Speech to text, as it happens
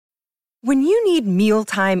When you need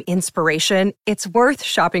mealtime inspiration, it's worth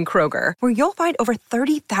shopping Kroger, where you'll find over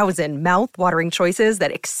 30,000 mouth-watering choices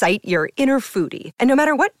that excite your inner foodie. And no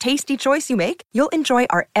matter what tasty choice you make, you'll enjoy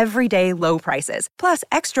our everyday low prices, plus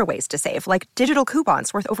extra ways to save, like digital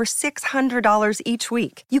coupons worth over $600 each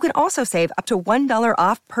week. You can also save up to $1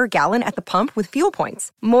 off per gallon at the pump with fuel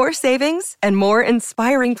points. More savings and more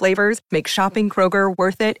inspiring flavors make shopping Kroger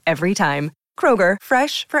worth it every time. Kroger,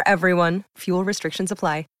 fresh for everyone. Fuel restrictions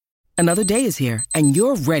apply. Another day is here, and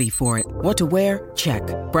you're ready for it. What to wear? Check.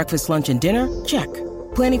 Breakfast, lunch, and dinner? Check.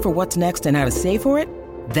 Planning for what's next and how to save for it?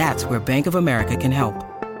 That's where Bank of America can help.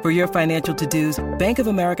 For your financial to-dos, Bank of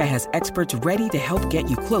America has experts ready to help get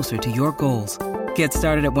you closer to your goals. Get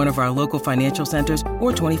started at one of our local financial centers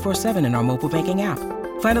or 24/7 in our mobile banking app.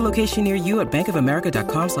 Find a location near you at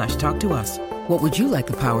bankofamerica.com/talktous. What would you like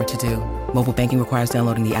the power to do? Mobile banking requires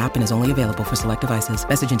downloading the app and is only available for select devices.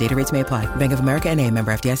 Message and data rates may apply. Bank of America N.A.,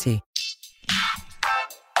 member FDIC.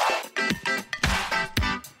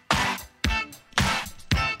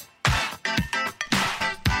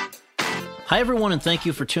 Hi, everyone, and thank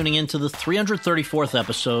you for tuning in to the 334th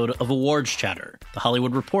episode of Awards Chatter, the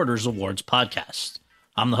Hollywood Reporter's Awards podcast.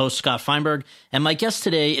 I'm the host, Scott Feinberg, and my guest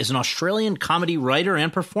today is an Australian comedy writer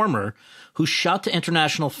and performer who shot to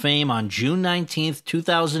international fame on June 19th,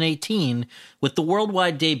 2018, with the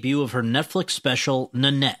worldwide debut of her Netflix special,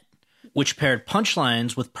 Nanette, which paired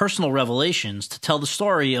punchlines with personal revelations to tell the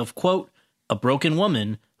story of, quote, a broken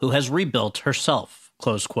woman who has rebuilt herself,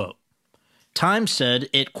 close quote. Time said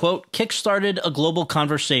it, quote, kickstarted a global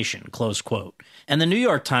conversation, close quote, and the New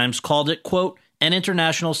York Times called it, quote, an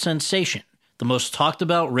international sensation, the most talked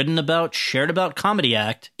about, written about, shared about comedy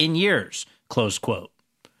act in years, close quote.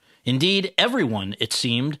 Indeed, everyone, it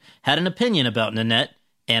seemed, had an opinion about Nanette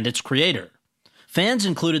and its creator. Fans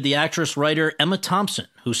included the actress-writer Emma Thompson,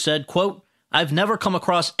 who said, quote, I've never come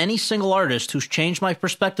across any single artist who's changed my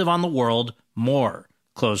perspective on the world more,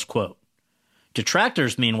 close quote.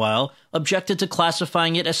 Detractors, meanwhile, objected to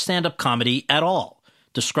classifying it as stand-up comedy at all,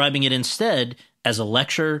 describing it instead as a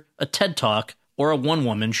lecture, a TED Talk, or a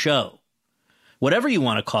one-woman show. Whatever you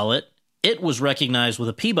want to call it, it was recognized with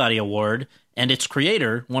a Peabody Award, and its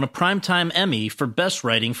creator won a Primetime Emmy for Best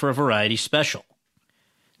Writing for a Variety Special.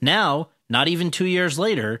 Now, not even 2 years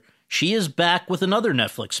later, she is back with another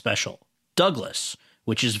Netflix special, Douglas,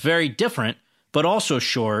 which is very different, but also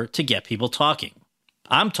sure to get people talking.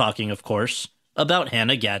 I'm talking, of course, about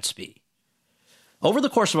Hannah Gadsby. Over the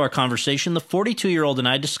course of our conversation, the 42-year-old and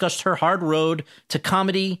I discussed her hard road to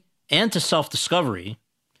comedy and to self-discovery,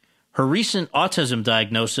 her recent autism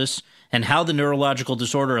diagnosis and how the neurological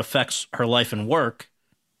disorder affects her life and work,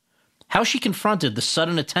 how she confronted the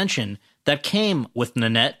sudden attention that came with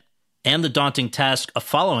Nanette and the daunting task of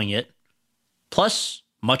following it, plus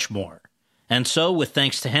much more. And so, with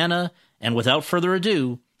thanks to Hannah, and without further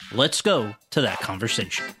ado, let's go to that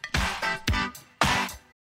conversation.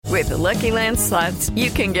 With the Lucky Land Slots, you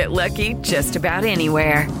can get lucky just about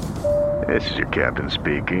anywhere. This is your captain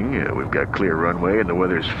speaking. We've got clear runway and the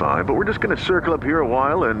weather's fine, but we're just going to circle up here a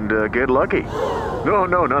while and get lucky.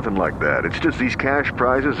 No, nothing like that. It's just these cash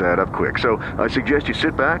prizes add up quick. So I suggest you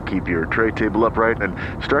sit back, keep your tray table upright, and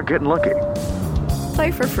start getting lucky.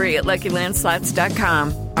 Play for free at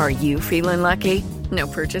LuckyLandSlots.com. Are you feeling lucky? No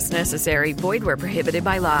purchase necessary. Void where prohibited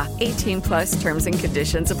by law. 18+ terms and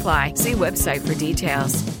conditions apply. See website for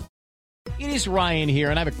details. It is Ryan here,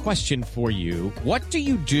 and I have a question for you. What do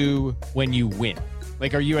you do when you win?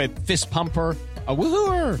 Like, are you a fist pumper, a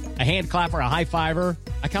woo-hooer, a hand clapper, a high-fiver?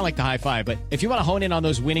 I kind of like the high-five, but if you want to hone in on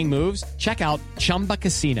those winning moves, check out Chumba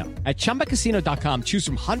Casino. At ChumbaCasino.com, choose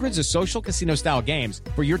from hundreds of social casino-style games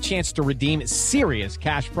for your chance to redeem serious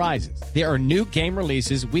cash prizes. There are new game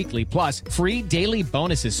releases weekly, plus free daily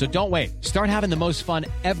bonuses, so don't wait. Start having the most fun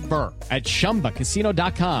ever at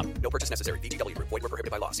ChumbaCasino.com. No purchase necessary. VGW. Void where prohibited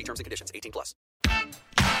by law. See terms and conditions. 18+.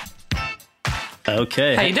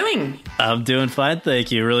 Okay. How you doing? I'm doing fine,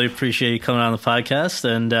 thank you. Really appreciate you coming on the podcast.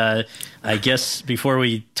 And I guess before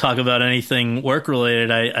we talk about anything work-related,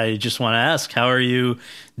 I just want to ask, how are you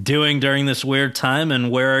doing during this weird time, and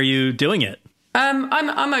where are you doing it?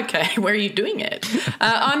 I'm okay. Where are you doing it?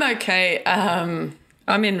 I'm okay.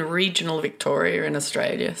 I'm in regional Victoria in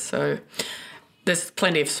Australia, so there's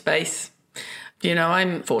plenty of space. You know,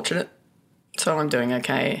 I'm fortunate, so I'm doing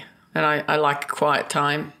okay. And I like quiet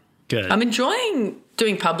time. Good. I'm enjoying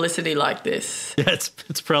doing publicity like this. Yeah,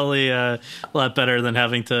 it's probably a lot better than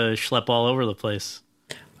having to schlep all over the place.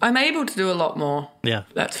 I'm able to do a lot more. Yeah.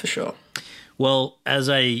 That's for sure. Well, as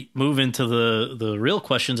I move into the real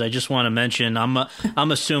questions, I just want to mention,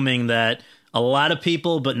 I'm assuming that a lot of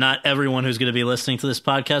people, but not everyone who's going to be listening to this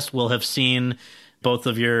podcast, will have seen both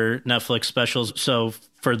of your Netflix specials. So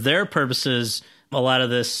for their purposes, a lot of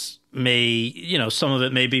this some of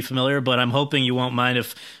it may be familiar, but I'm hoping you won't mind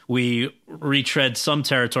if we retread some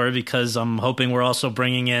territory, because I'm hoping we're also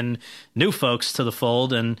bringing in new folks to the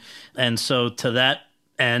fold. And so to that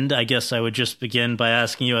end, I guess I would just begin by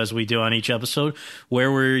asking you, as we do on each episode, where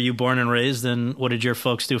were you born and raised, and what did your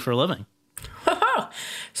folks do for a living?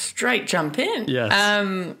 Straight jump in. Yes.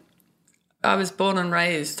 I was born and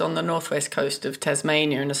raised on the northwest coast of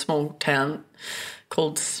Tasmania in a small town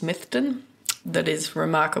called Smithton that is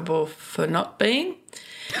remarkable for not being.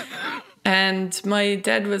 And my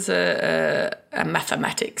dad was a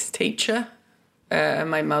mathematics teacher.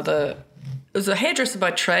 My mother was a hairdresser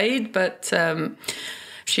by trade, but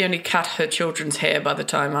she only cut her children's hair by the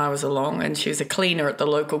time I was along, and she was a cleaner at the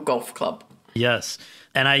local golf club. Yes.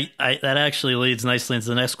 And I that actually leads nicely into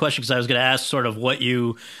the next question, because I was going to ask sort of what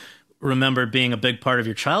you remember being a big part of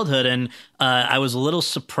your childhood. And I was a little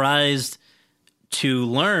surprised to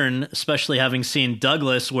learn, especially having seen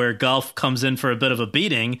Douglas, where golf comes in for a bit of a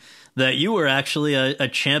beating, that you were actually a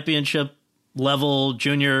championship level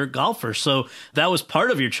junior golfer. So that was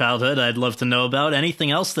part of your childhood I'd love to know about.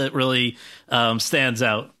 Anything else that really stands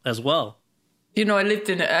out as well? I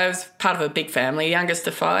was part of a big family, youngest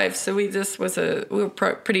of 5. So we were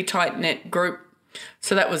a pretty tight-knit group.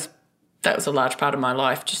 So that was a large part of my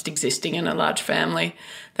life, just existing in a large family.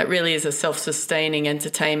 That really is a self-sustaining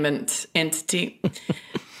entertainment entity.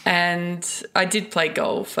 And I did play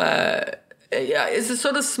golf. It's a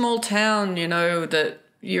sort of small town, that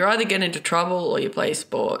you either get into trouble or you play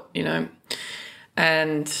sport,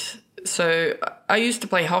 And so I used to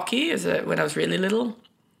play hockey when I was really little.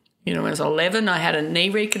 When I was 11, I had a knee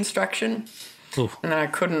reconstruction. Oof. And I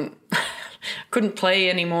couldn't play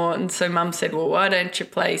anymore. And so Mum said, well, why don't you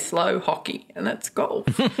play slow hockey? And that's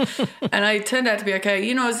golf. And I turned out to be okay.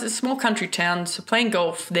 It's a small country town, so playing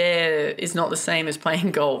golf there is not the same as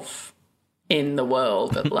playing golf in the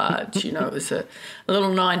world at large. It was a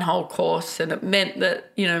little 9-hole course, and it meant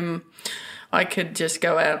that, I could just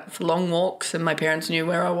go out for long walks, and my parents knew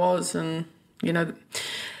where I was, and, and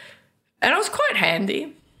I was quite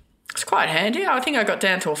handy. It's quite handy. I think I got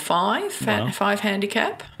down to a 5, wow. 5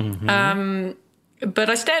 handicap. Mm-hmm. But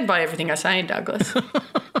I stand by everything I say, Douglas.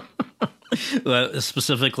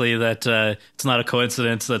 Specifically that it's not a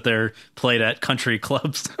coincidence that they're played at country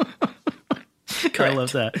clubs. Correct. I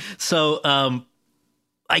love that. So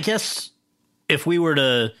I guess if we were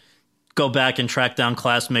to go back and track down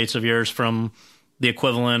classmates of yours from the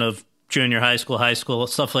equivalent of junior high school,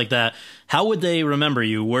 stuff like that, how would they remember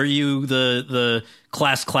you? Were you the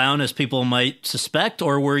class clown, as people might suspect,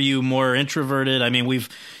 or were you more introverted? I mean, we've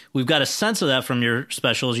got a sense of that from your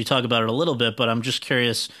specials. You talk about it a little bit, but I'm just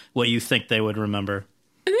curious what you think they would remember.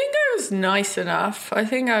 I think I was nice enough. I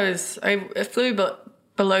think I flew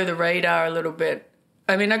below the radar a little bit.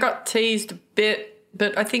 I mean, I got teased a bit,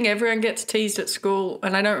 but I think everyone gets teased at school,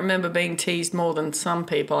 and I don't remember being teased more than some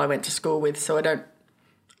people I went to school with, so I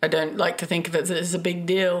don't like to think of it as a big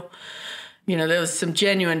deal. There was some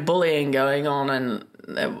genuine bullying going on, and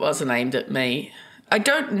it wasn't aimed at me. I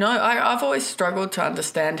don't know. I've always struggled to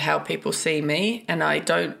understand how people see me, and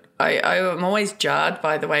I'm always jarred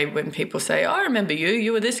by the way when people say, I remember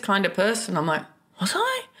you were this kind of person. I'm like, was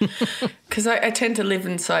I? Because I tend to live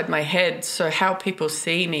inside my head, so how people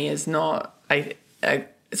see me is not...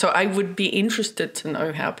 So I would be interested to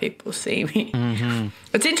know how people see me. Mm-hmm.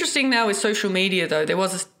 It's interesting now with social media, though. There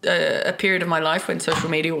was a period of my life when social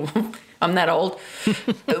media, I'm that old,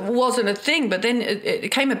 it wasn't a thing. But then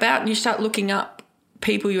it came about and you start looking up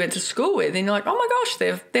people you went to school with and you're like, oh, my gosh,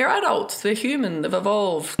 they're adults. They're human. They've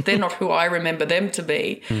evolved. They're not who I remember them to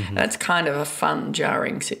be. Mm-hmm. That's kind of a fun,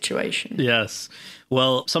 jarring situation. Yes.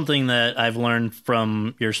 Well, something that I've learned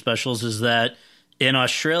from your specials is that in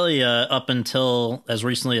Australia, up until as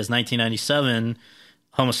recently as 1997,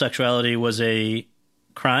 homosexuality was a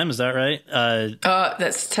crime. Is that right?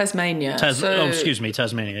 That's Tasmania.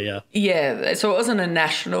 Tasmania, yeah. Yeah, so it wasn't a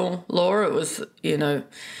national law. It was,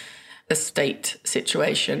 a state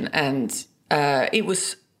situation. And it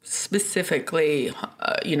was specifically,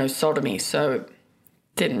 sodomy. So it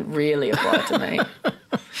didn't really apply to me.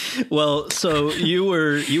 Well, so you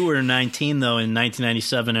were 19 though in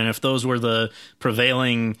 1997, and if those were the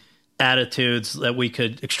prevailing attitudes that we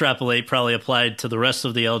could extrapolate, probably applied to the rest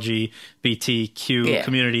of the LGBTQ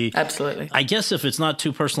community. Absolutely. I guess if it's not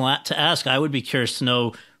too personal to ask, I would be curious to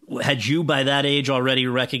know: had you by that age already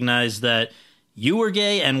recognized that you were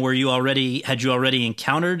gay, and had you already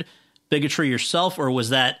encountered bigotry yourself, or was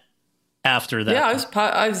that after that? Yeah,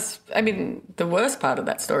 the worst part of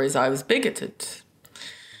that story is I was bigoted.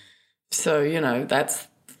 So,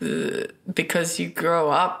 because you grow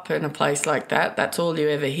up in a place like that, that's all you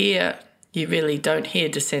ever hear. You really don't hear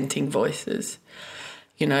dissenting voices.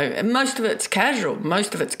 You know, and most of it's casual,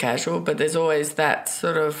 but there's always that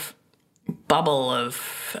sort of bubble of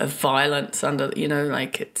violence under, you know,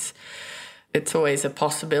 like it's always a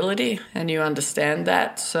possibility, and you understand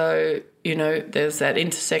that. So, you know, there's that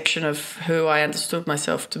intersection of who I understood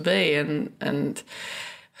myself to be and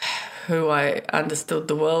who I understood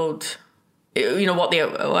the world, you know, what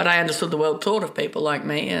I understood the world thought of people like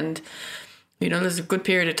me. And, you know, there's a good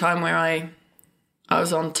period of time where I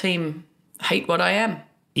was on team hate what I am.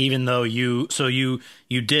 Even though you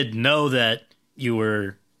did know that you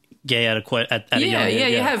were gay at a young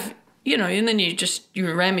age. You have, you know, and then you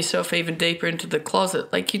ram yourself even deeper into the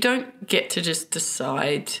closet. Like, you don't get to just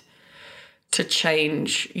decide to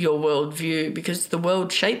change your worldview, because the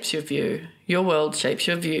world shapes your view. Your world shapes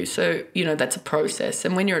your view. So, you know, that's a process.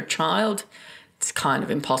 And when you're a child, it's kind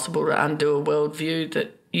of impossible to undo a worldview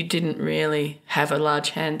that you didn't really have a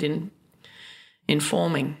large hand in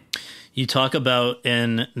forming. You talk about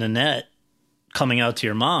in Nanette coming out to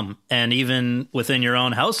your mom, and even within your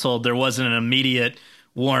own household, there wasn't an immediate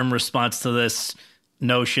warm response to this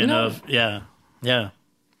notion of, yeah.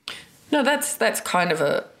 No, that's kind of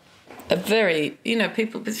a very, you know,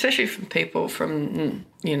 people, especially from people from,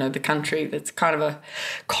 you know, the country, that's kind of a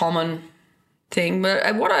common thing.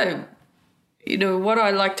 But what I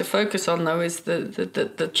like to focus on, though, is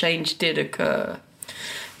the change did occur.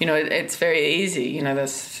 You know, it's very easy, you know,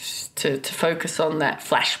 to focus on that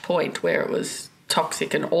flashpoint where it was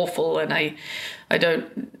toxic and awful. And I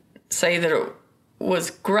don't say that it was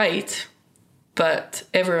great, but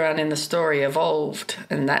everyone in the story evolved,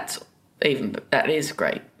 and that is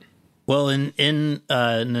great. Well, in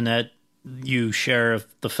Nanette, you share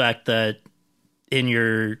the fact that in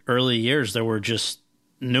your early years there were just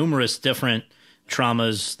numerous different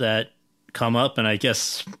traumas that come up, and I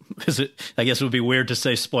guess it would be weird to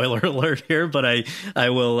say spoiler alert here, but I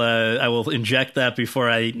will inject that before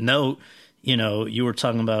I note. You know, you were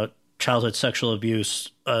talking about childhood sexual abuse,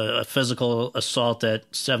 a physical assault at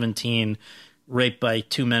 17, raped by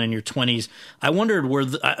two men in your 20s. I wondered,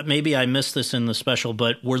 maybe I missed this in the special,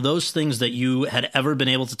 but were those things that you had ever been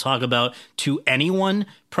able to talk about to anyone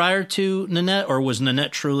prior to Nanette, or was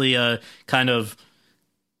Nanette truly a kind of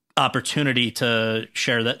opportunity to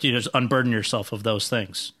share that, you know, just unburden yourself of those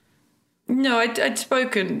things? No, I'd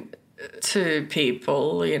spoken to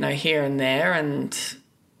people, you know, here and there, and,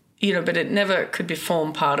 you know, but it never could be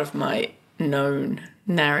formed part of my known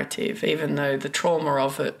narrative, even though the trauma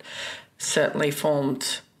of it certainly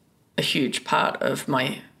formed a huge part of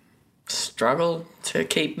my struggle to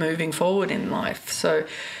keep moving forward in life. So,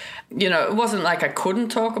 you know, it wasn't like I couldn't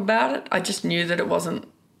talk about it. I just knew that it wasn't,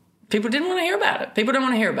 people didn't want to hear about it. People don't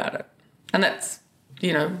want to hear about it. And that's,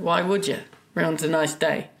 you know, why would you? Everyone's a nice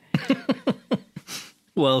day.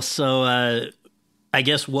 Well, so I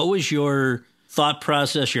guess what was your thought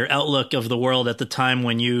process, your outlook of the world at the time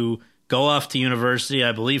when you go off to university,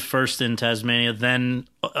 I believe first in Tasmania, then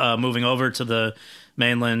moving over to the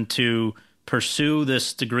mainland to pursue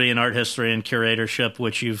this degree in art history and curatorship,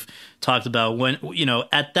 which you've talked about? When, you know,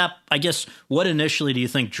 at that, I guess, what initially do you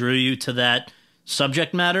think drew you to that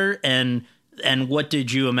subject matter, and what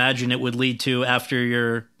did you imagine it would lead to after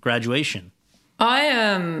your graduation?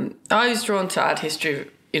 I was drawn to art history,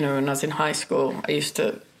 you know, when I was in high school. I used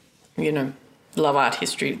to, you know, love art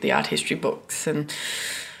history, the art history books, and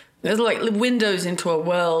there's like windows into a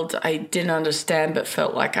world I didn't understand, but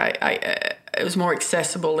felt like it was more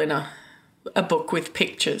accessible in a book with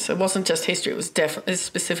pictures. It wasn't just history; it was definitely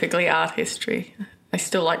specifically art history. I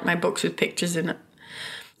still like my books with pictures in it.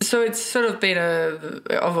 So it's sort of been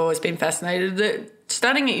I've always been fascinated.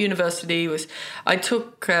 Starting at university I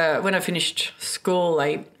took, when I finished school,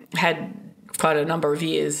 I had quite a number of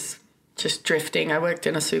years just drifting. I worked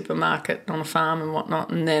in a supermarket on a farm and whatnot,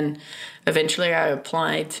 and then eventually I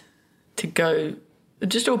applied to go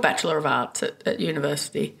just do a Bachelor of Arts at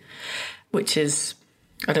university, which is,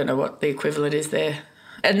 I don't know what the equivalent is there.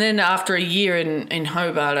 And then after a year in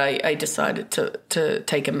Hobart, I decided to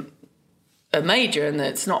take a major, and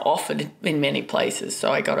it's not offered in many places.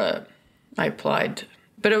 So I applied.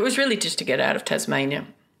 But it was really just to get out of Tasmania.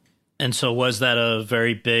 And so was that a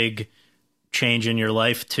very big change in your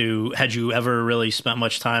life had you ever really spent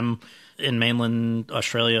much time in mainland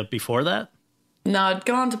Australia before that? No, I'd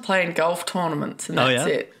gone to play in golf tournaments, and that's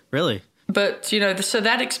it. Really? But, you know, so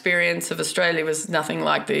that experience of Australia was nothing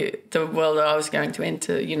like the world that I was going to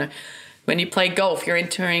enter. You know, when you play golf, you're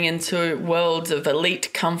entering into worlds of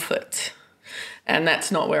elite comfort, and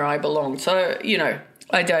that's not where I belong. So, you know,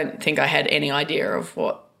 I don't think I had any idea of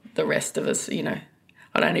what the rest of us, you know,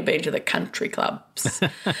 I'd only been to the country clubs.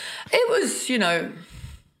 It was,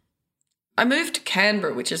 I moved to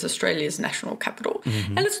Canberra, which is Australia's national capital,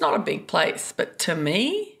 and it's not a big place, but to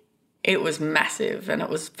me, it was massive and it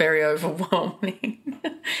was very overwhelming.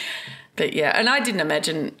 But yeah, and I didn't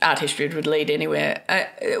imagine art history would lead anywhere.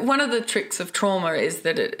 One of the tricks of trauma is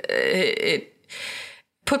that it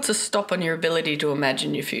puts a stop on your ability to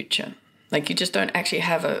imagine your future. Like you just don't actually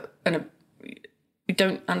have you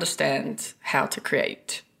don't understand how to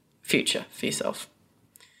create future for yourself.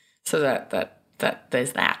 So that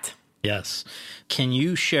there's that. Yes. Can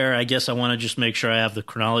you share, I guess I want to just make sure I have the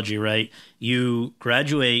chronology right. You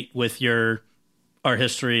graduate with your art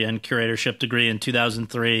history and curatorship degree in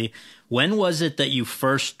 2003. When was it that you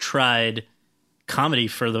first tried comedy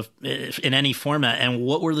in any format, and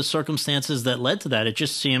what were the circumstances that led to that? It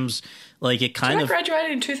just seems like it kind of... Did I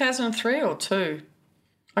graduate in 2003 or 2?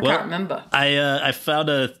 I can't remember. I found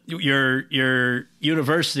your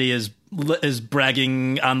university is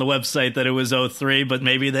bragging on the website that it was 03, but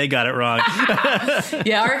maybe they got it wrong.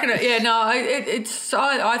 Yeah, I reckon. I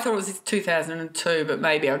thought it was 2002, but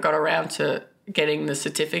maybe I got around to getting the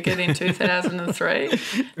certificate in 2003.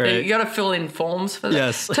 Right. You got to fill in forms for that.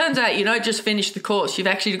 Yes. Turns out you don't just finish the course; you've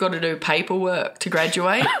actually got to do paperwork to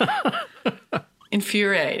graduate.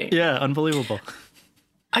 Infuriating. Yeah, unbelievable.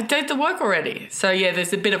 I did the work already. So, yeah,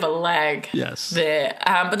 there's a bit of a lag there.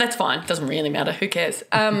 But that's fine. It doesn't really matter. Who cares?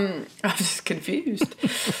 I'm just confused.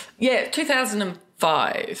 Yeah,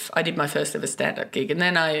 2005, I did my first ever stand-up gig. And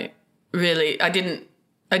then I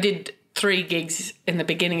did 3 gigs in the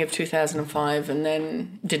beginning of 2005 and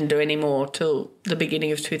then didn't do any more till the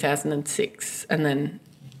beginning of 2006. And then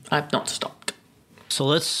I've not stopped. So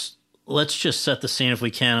let's just set the scene, if we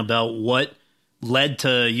can, about what led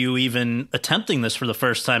to you even attempting this for the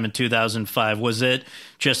first time in 2005? Was it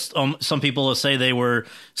just some people say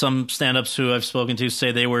some stand-ups who I've spoken to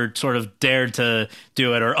say they were sort of dared to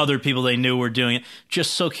do it, or other people they knew were doing it?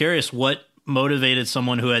 Just so curious, what motivated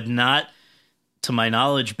someone who had not, to my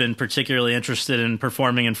knowledge, been particularly interested in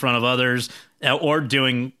performing in front of others or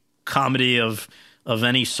doing comedy of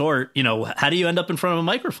any sort? How do you end up in front of a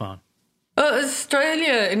microphone?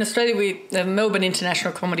 In Australia, the Melbourne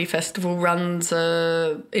International Comedy Festival runs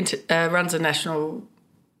a national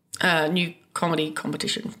new comedy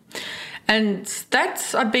competition, and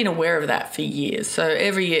I've been aware of that for years. So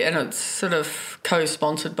every year, and it's sort of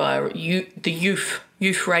co-sponsored by the youth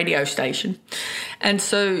radio station, and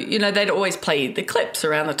so they'd always play the clips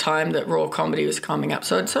around the time that Raw Comedy was coming up.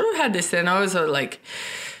 So I'd sort of had this, and I was sort of like,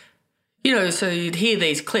 so you'd hear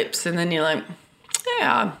these clips, and then you're like,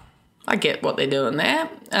 yeah, I get what they're doing there.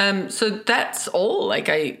 So that's all. Like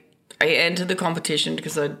I entered the competition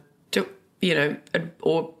because I'd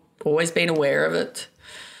always been aware of it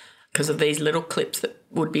because of these little clips that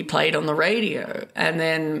would be played on the radio. And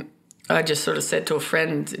then I just sort of said to a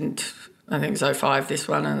friend, and I think it was 05, this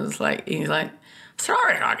one, and he's like, I said, I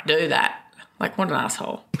reckon I could do that. Like, what an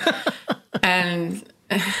asshole. And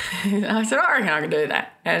I said, I reckon I could do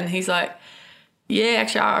that. And he's like, yeah,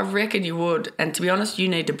 actually, I reckon you would. And to be honest, you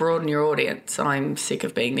need to broaden your audience. I'm sick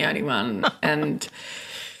of being the only one. And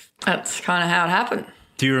that's kind of how it happened.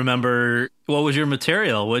 Do you remember, what was your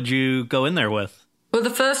material? What did you go in there with? Well, the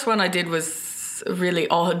first one I did was really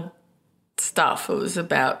odd stuff. It was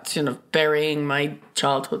about, burying my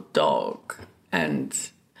childhood dog. And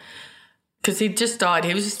because he'd just died.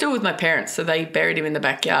 He was still with my parents, so they buried him in the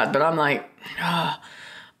backyard. But I'm like,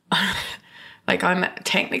 like, I'm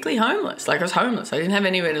technically homeless. Like, I was homeless. I didn't have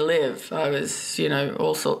anywhere to live. I was,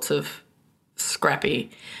 all sorts of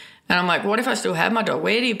scrappy. And I'm like, what if I still have my dog?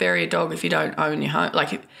 Where do you bury a dog if you don't own your home?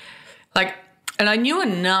 And I knew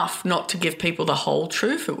enough not to give people the whole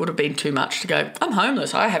truth. It would have been too much to go, I'm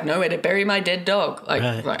homeless. I have nowhere to bury my dead dog.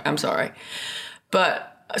 Right, I'm sorry.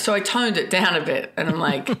 But so I toned it down a bit, and I'm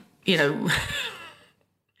like,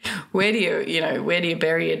 where do you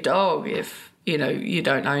bury your dog if, you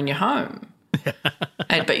don't own your home?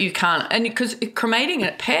 But you can't, and because cremating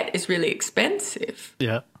a pet is really expensive.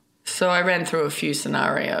 Yeah. So I ran through a few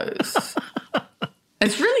scenarios.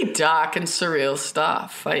 It's really dark and surreal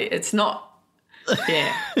stuff. It's not.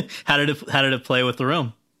 Yeah. How did it play with the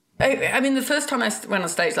room? I mean, the first time I went on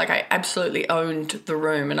stage, I absolutely owned the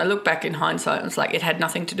room, and I look back in hindsight, and it's like it had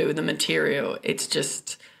nothing to do with the material. It's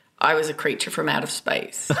just I was a creature from outer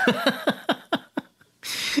space.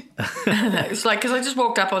 It's like, because I just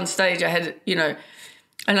walked up on stage, I had, and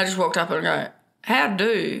I just walked up and go, how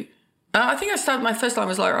do? I think I started, my first line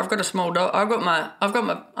was like, I've got a small dog. I've got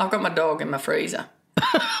my dog in my freezer.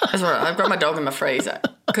 That's right. I've got my dog in my freezer.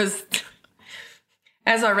 Because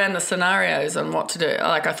as I ran the scenarios on what to do,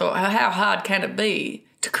 I thought, how hard can it be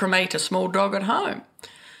to cremate a small dog at home?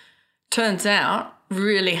 turns out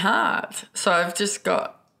really hard. So I've just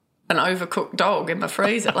got an overcooked dog in my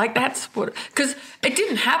freezer. Like, that's what, because it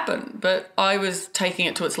didn't happen, but I was taking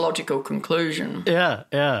it to its logical conclusion. Yeah,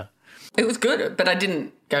 yeah. It was good, but I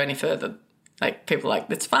didn't go any further. Like, people were like,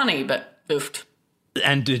 it's funny, but oofed.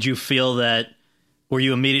 And did you feel that, were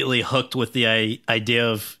you immediately hooked with the idea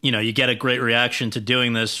of, you get a great reaction to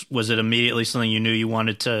doing this? Was it immediately something you knew you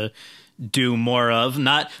wanted to do more of?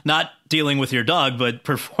 Not dealing with your dog, but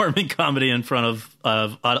performing comedy in front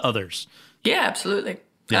of others. Yeah, absolutely.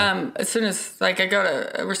 Yeah. As soon as I got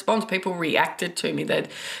a response, people reacted to me. They'd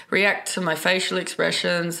react to my facial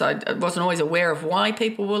expressions. I wasn't always aware of why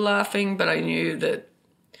people were laughing, but I knew that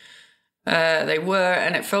they were,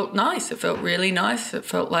 and it felt nice. It felt really nice. It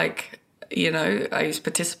felt like, I was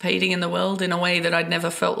participating in the world in a way that I'd never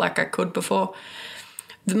felt like I could before.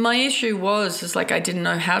 My issue was I didn't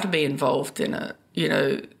know how to be involved in it.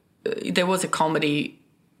 There was a comedy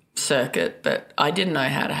circuit, but I didn't know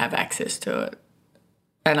how to have access to it.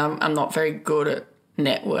 And I'm not very good at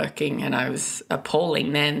networking, and I was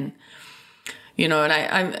appalling then, and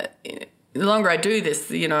I'm the longer I do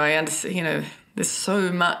this, I understand, there's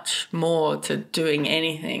so much more to doing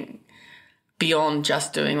anything beyond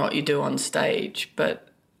just doing what you do on stage. But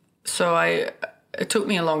so it took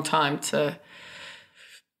me a long time to,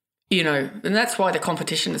 and that's why the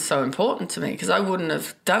competition is so important to me, because I wouldn't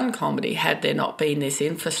have done comedy had there not been this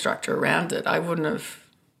infrastructure around it. I wouldn't have.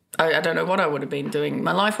 I don't know what I would have been doing.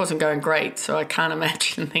 My life wasn't going great, so I can't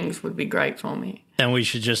imagine things would be great for me. And we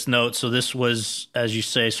should just note, so this was, as you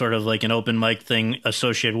say, sort of like an open mic thing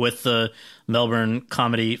associated with the Melbourne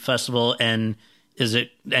Comedy Festival, and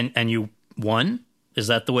and you won? Is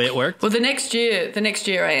that the way it worked? Well, the next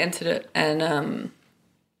year I entered it, and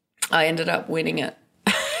I ended up winning it.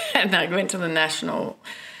 And I went to the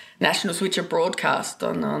nationals, which are broadcast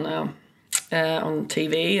on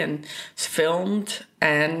TV and it's filmed,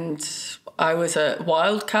 and I was a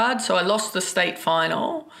wild card, so I lost the state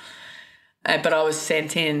final, but I was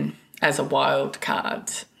sent in as a wild card.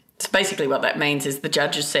 So basically what that means is the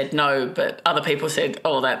judges said no, but other people said,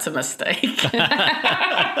 oh, that's a mistake.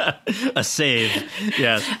 A save,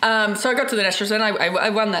 yes. So I got to the nationals and I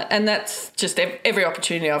won that, and that's just every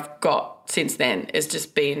opportunity I've got since then has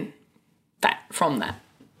just been from that.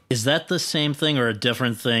 Is that the same thing or a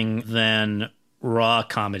different thing than raw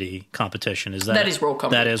comedy competition? That is raw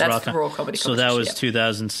comedy. That is raw comedy competition. So that was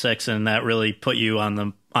 2006, and that really put you on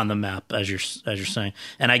the map, as you're saying.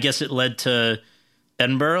 And I guess it led to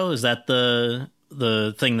Edinburgh. Is that the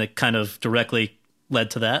thing that kind of directly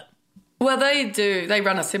led to that? Well, they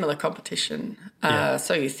run a similar competition. Yeah.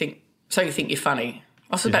 So you think you're funny.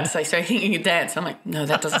 I was about to say, so you think you can dance. I'm like, no,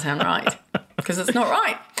 that doesn't sound right, because it's not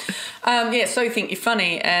right. So you think you're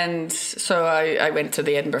funny. And so I went to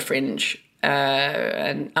the Edinburgh Fringe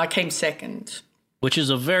and I came second. Which is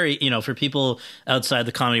a very, for people outside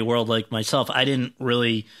the comedy world like myself, I didn't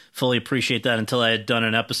really fully appreciate that until I had done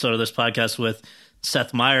an episode of this podcast with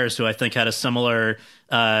Seth Meyers, who I think had a similar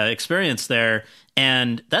experience there.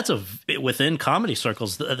 And that's within comedy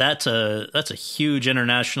circles, that's a huge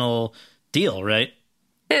international deal, right?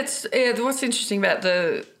 What's interesting about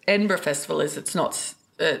the Edinburgh Festival is it's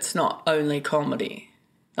not only comedy.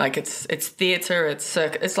 Like it's theatre, it's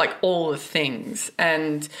circuit, it's like all the things,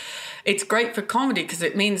 and it's great for comedy because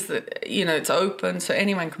it means that it's open, so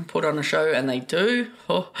anyone can put on a show, and they do.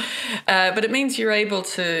 But it means you're able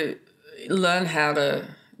to learn how to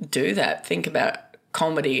do that. Think about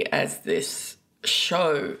comedy as this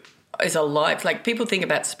show, as a life. Like people think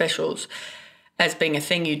about specials as being a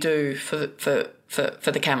thing you do for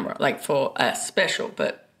the camera, like for a special.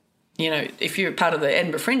 But, if you're part of the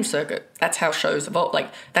Edinburgh Fringe circuit, that's how shows evolve.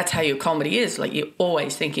 Like that's how your comedy is. Like you're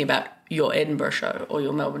always thinking about your Edinburgh show or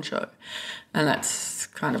your Melbourne show. And that's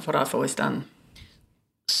kind of what I've always done.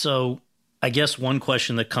 So I guess one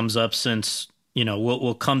question that comes up, since,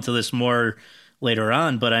 we'll come to this more later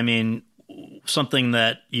on, but I mean, something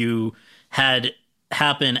that you had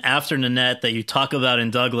happen after Nanette that you talk about in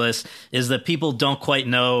Douglas is that people don't quite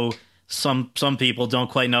know, some people don't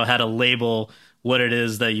quite know how to label what it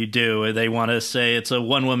is that you do. They want to say it's a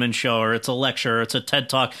one-woman show, or it's a lecture, or it's a TED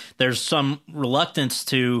Talk. There's some reluctance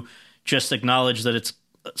to just acknowledge that it's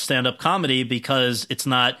stand-up comedy because it's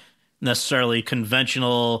not necessarily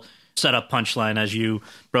conventional setup punchline as you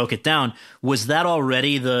broke it down. Was that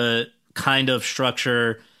already the kind of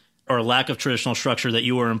structure or lack of traditional structure that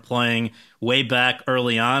you were employing way back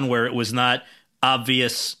early on, where it was not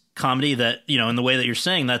obvious comedy that, in the way that you're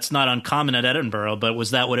saying, that's not uncommon at Edinburgh, but was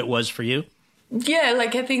that what it was for you? Yeah,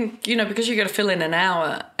 like I think, because you got to fill in an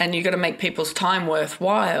hour and you got to make people's time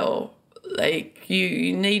worthwhile, like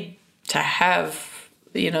you need to have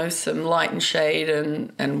some light and shade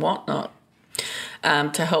and whatnot,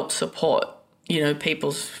 to help support,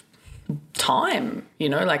 people's time.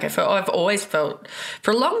 I've always felt,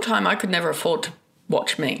 for a long time, I could never afford to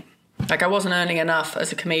watch me. Like, I wasn't earning enough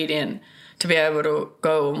as a comedian to be able to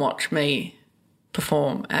go and watch me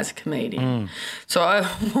perform as a comedian. So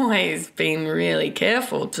I've always been really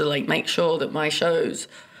careful to, make sure that my shows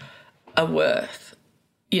are worth,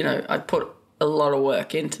 I put a lot of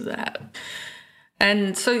work into that.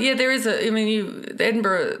 And so, there is the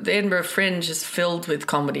Edinburgh Fringe is filled with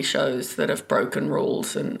comedy shows that have broken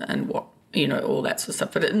rules and what, all that sort of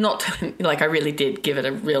stuff. But I really did give it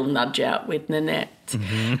a real nudge out with Nanette.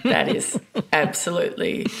 Mm-hmm. That is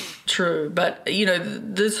absolutely true. But,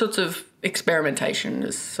 the sorts of experimentation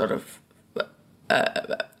is sort of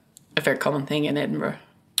a very common thing in Edinburgh.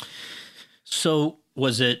 So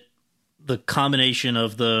was it the combination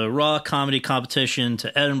of the Raw comedy competition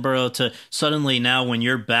to Edinburgh to suddenly now when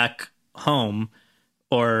you're back home,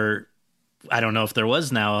 or I don't know if there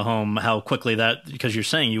was now a home, how quickly that, because you're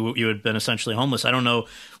saying you had been essentially homeless. I don't know,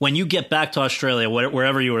 when you get back to Australia,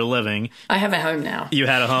 wherever you were living. I have a home now. You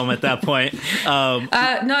had a home at that point? No,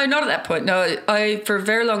 not at that point. No, I, for a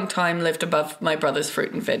very long time, lived above my brother's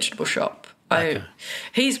fruit and vegetable shop. Okay.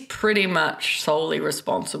 He's pretty much solely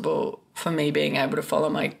responsible for me being able to follow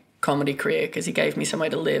my comedy career because he gave me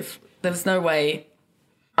somewhere to live. There was no way,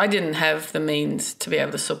 I didn't have the means to be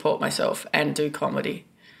able to support myself and do comedy.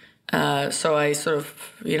 So I sort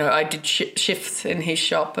of, I did shifts in his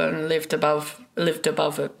shop and lived above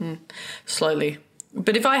it and slowly.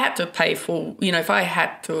 But if I had to pay full, if I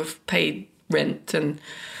had to have paid rent and,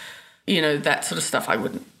 that sort of stuff, I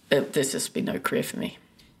wouldn't, there's just been no career for me.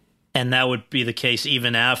 And that would be the case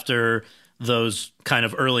even after those kind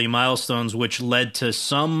of early milestones, which led to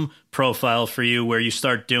some profile for you where you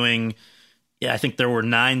start doing, I think there were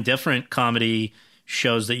 9 different comedy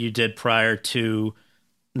shows that you did prior to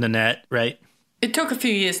Nanette, right? It took a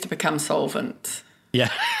few years to become solvent. Yeah.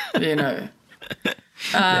 And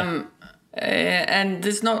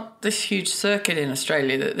there's not this huge circuit in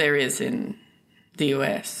Australia that there is in the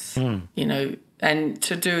US, and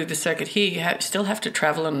to do the circuit here, you still have to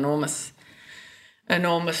travel enormous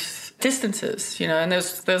distances, and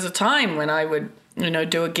there's a time when I would,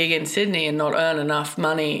 do a gig in Sydney and not earn enough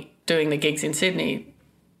money doing the gigs in Sydney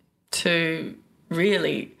to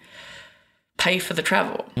really pay for the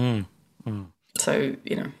travel. So,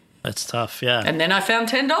 That's tough, yeah. And then I found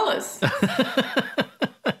 $10.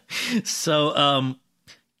 So,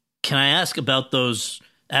 can I ask about those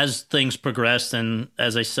as things progressed? And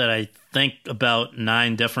as I said, I think about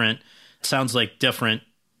 9 different, sounds like different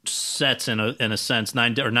sets in a sense,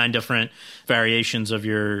 9 different variations of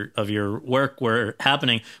your work were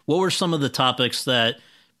happening. What were some of the topics that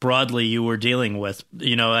broadly you were dealing with?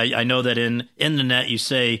 I know that in Nanette you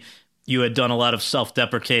say you had done a lot of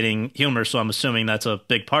self-deprecating humor, so I'm assuming that's a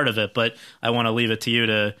big part of it, but I want to leave it to you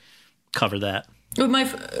to cover that. Well,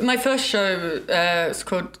 my first show is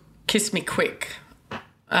called Kiss Me Quick.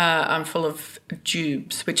 I'm full of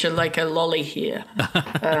jubes, which are like a lolly here.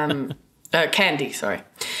 Candy, sorry.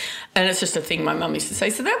 And it's just a thing my mum used to say.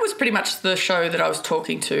 So that was pretty much the show that I was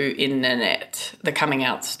talking to in Nanette, the coming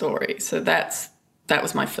out story. So that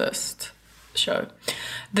was my first show.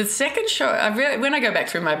 The second show, when I go back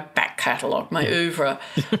through my back catalogue, my oeuvre,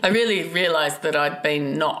 I really realised that I'd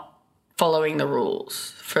been not following the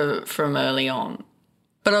rules from early on.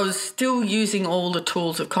 But I was still using all the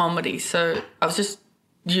tools of comedy, so I was just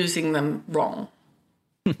using them wrong.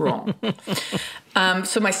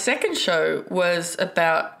 So my second show was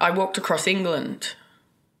about, I walked across England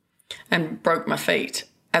and broke my feet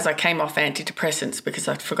as I came off antidepressants because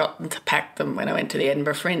I'd forgotten to pack them when I went to the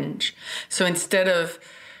Edinburgh Fringe. So instead of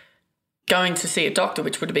going to see a doctor,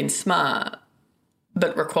 which would have been smart,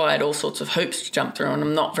 but required all sorts of hoops to jump through, and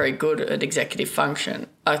I'm not very good at executive function,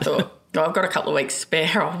 I thought, I've got a couple of weeks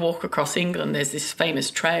spare, I'll walk across England. There's this famous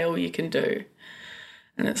trail you can do.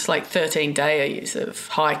 And it's like 13 days of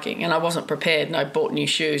hiking, and I wasn't prepared, and I bought new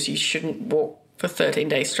shoes. You shouldn't walk for 13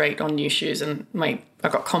 days straight on new shoes, and I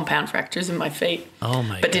got compound fractures in my feet. Oh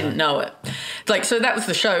my God. But didn't know it. So that was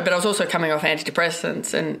the show, but I was also coming off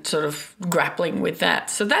antidepressants and sort of grappling with that.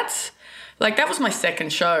 So that was my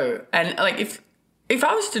second show. And if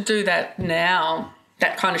I was to do that now,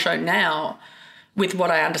 that kind of show now, with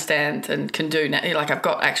what I understand and can do now, I've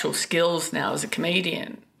got actual skills now as a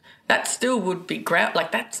comedian, that still would be great.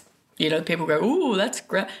 That's, people go, ooh, that's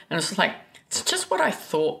great. And it's it's just what I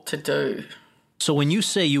thought to do. So when you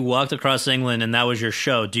say you walked across England and that was your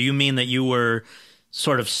show, do you mean that you were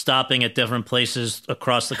sort of stopping at different places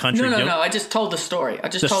across the country? No. I just told the story. I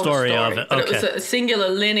just told the story of it. But Okay. it was a singular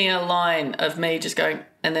linear line of me just going,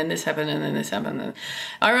 and then this happened, and then this happened. And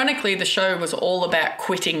ironically, the show was all about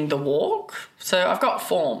quitting the walk. So I've got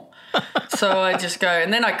form. So I just go,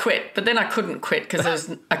 and then I quit. But then I couldn't quit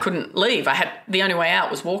because I couldn't leave. The only way out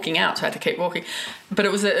was walking out, so I had to keep walking. But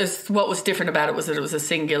it was what was different about it was that it was a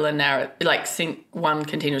singular narrative, like one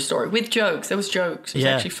continuous story with jokes. There was jokes. It was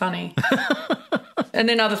actually funny. And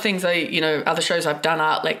then other things, other shows I've done,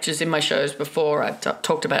 art lectures in my shows before. I've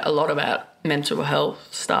talked about a lot about mental health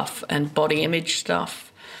stuff and body image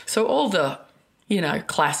stuff. So all the,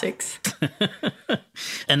 classics.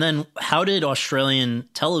 And then how did Australian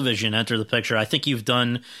television enter the picture? I think you've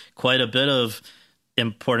done quite a bit of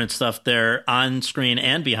important stuff there on screen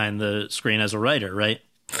and behind the screen as a writer, right?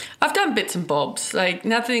 I've done bits and bobs. Like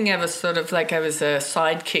nothing ever sort of like I was a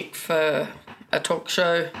sidekick for a talk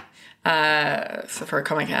show. So for a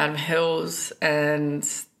comic Adam Hills, and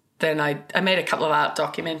then I made a couple of art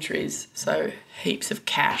documentaries, so heaps of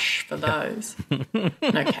cash for those. No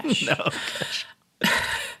cash. No cash.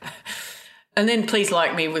 And then Please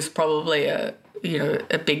Like Me was probably a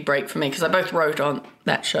big break for me because I both wrote on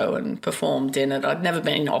that show and performed in it. I'd never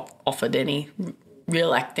been offered any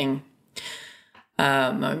real acting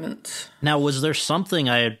moments. Now, was there something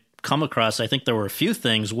I had come across? I think there were a few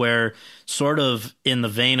things where sort of in the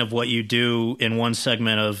vein of what you do in one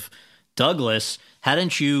segment of Douglas,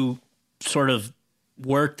 hadn't you sort of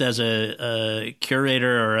worked as a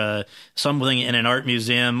curator or something in an art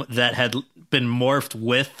museum that had been morphed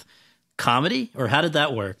with comedy, or how did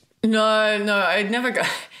that work? No, I'd never go.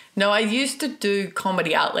 No, I used to do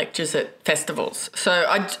comedy art lectures at festivals. So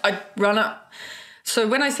I'd run up. So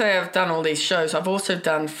when I say I've done all these shows, I've also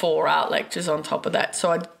done 4 art lectures on top of that.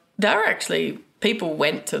 So people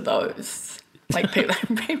went to those. Like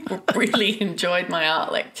people really enjoyed my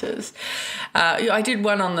art lectures. I did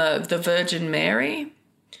one on the Virgin Mary,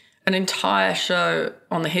 an entire show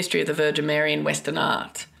on the history of the Virgin Mary in Western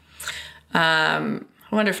art.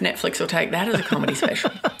 I wonder if Netflix will take that as a comedy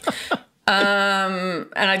special. And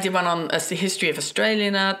I did one on the history of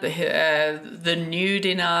Australian art, the nude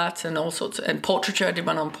in art, and all sorts, and portraiture. I did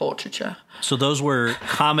one on portraiture. So those were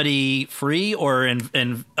comedy free, or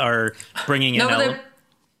are bringing in? No,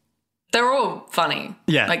 they were all funny.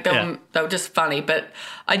 Yeah, like they were just funny. But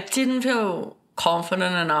I didn't feel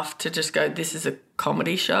confident enough to just go, "This is a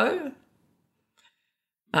comedy show."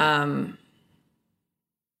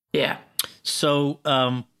 Yeah. So,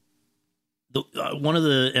 one of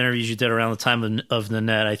the interviews you did around the time of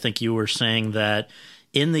Nanette, I think you were saying that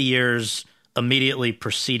in the years immediately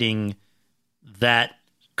preceding that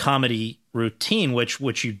comedy routine,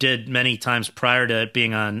 which you did many times prior to it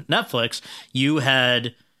being on Netflix, you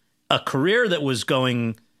had a career that was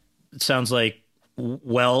going, it sounds like,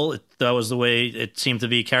 well. That was the way it seemed to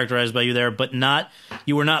be characterized by you there, but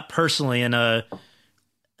you were not personally in a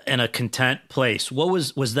content place. What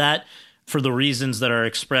was that for the reasons that are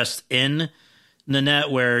expressed in Nanette,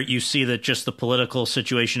 where you see that just the political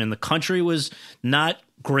situation in the country was not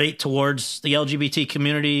great towards the LGBT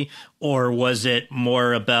community, or was it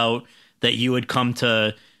more about that you had come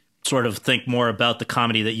to sort of think more about the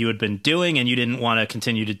comedy that you had been doing and you didn't want to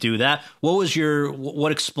continue to do that?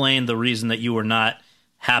 What explained the reason that you were not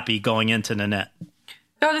happy going into Nanette?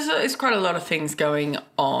 No, there's quite a lot of things going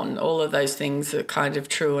on. All of those things are kind of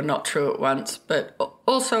true and not true at once. But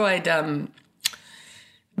also I'd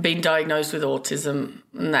been diagnosed with autism,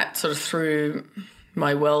 and that sort of threw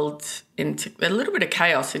my world into a little bit of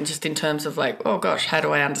chaos in terms of like, oh gosh, how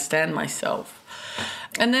do I understand myself?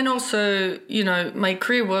 And then also, my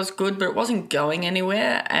career was good, but it wasn't going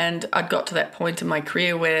anywhere. And I'd got to that point in my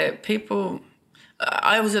career where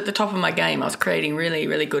I was at the top of my game. I was creating really,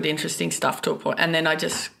 really good, interesting stuff to a point. And then I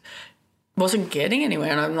just wasn't getting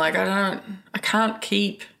anywhere. And I'm like, I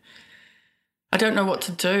don't know what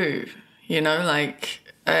to do, I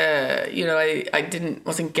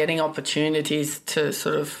wasn't getting opportunities to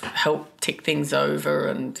sort of help tick things over.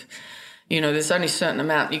 And, there's only a certain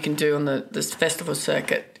amount you can do on this festival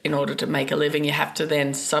circuit in order to make a living. You have to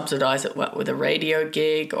then subsidise it with a radio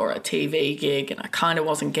gig or a TV gig, and I kind of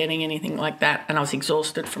wasn't getting anything like that, and I was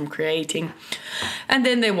exhausted from creating. And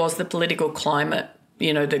then there was the political climate.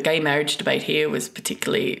 The gay marriage debate here was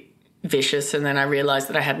particularly vicious, and then I realised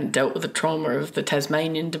that I hadn't dealt with the trauma of the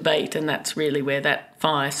Tasmanian debate, and that's really where that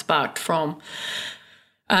fire sparked from.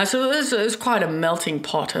 So it was quite a melting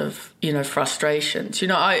pot of, frustrations.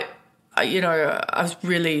 I was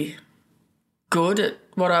really good at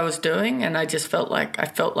what I was doing, and I just felt like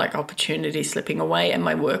opportunity slipping away, and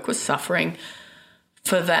my work was suffering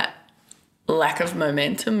for that lack of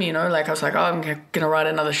momentum, you know, like I was like, oh, I'm going to write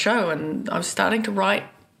another show. And I was starting to write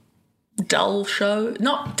dull show.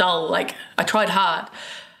 Not dull, like I tried hard,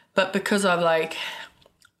 but because I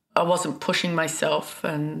wasn't pushing myself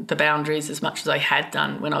and the boundaries as much as I had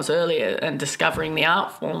done when I was earlier and discovering the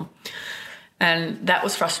art form. And that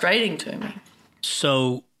was frustrating to me.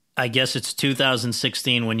 So I guess it's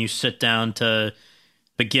 2016 when you sit down to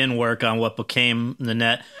begin work on what became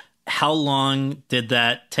Nanette. How long did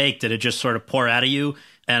that take? Did it just sort of pour out of you?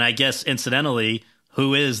 And I guess, incidentally,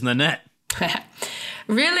 who is Nanette?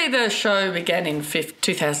 Really, the show began in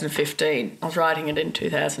 2015. I was writing it in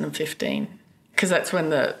 2015 because that's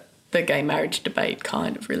when the gay marriage debate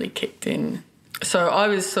kind of really kicked in. So I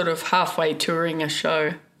was sort of halfway touring a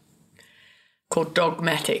show called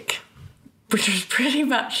Dogmatic, which was pretty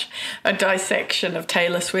much a dissection of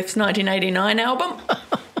Taylor Swift's 1989 album.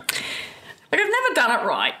 Like, I've never done it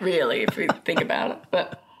right, really, if you think about it,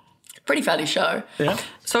 but pretty funny show. Yeah.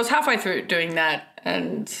 So I was halfway through doing that,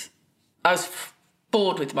 and I was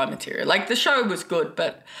bored with my material. Like, the show was good,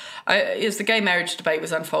 but as the gay marriage debate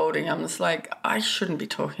was unfolding, I'm just like, I shouldn't be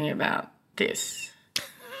talking about this.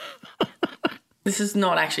 This is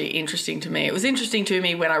not actually interesting to me. It was interesting to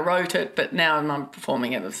me when I wrote it, but now I'm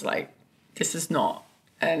performing it. It's like, this is not.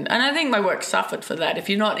 And I think my work suffered for that. If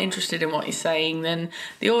you're not interested in what you're saying, then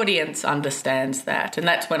the audience understands that. And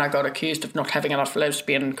that's when I got accused of not having enough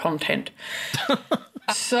lesbian content.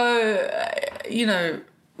 So, you know,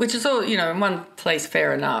 which is all, you know, in one place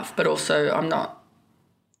fair enough, but also I'm not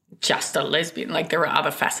just a lesbian. Like, there are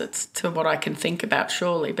other facets to what I can think about,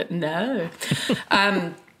 surely, but no.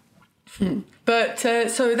 But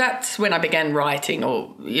so that's when I began writing,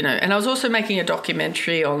 or, you know, and I was also making a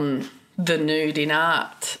documentary on the nude in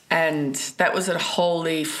art, and that was a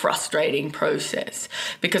wholly frustrating process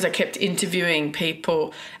because I kept interviewing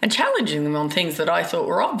people and challenging them on things that I thought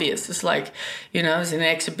were obvious. It's like, you know, I was in an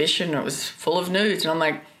exhibition, it was full of nudes, and I'm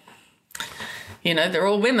like, you know, they're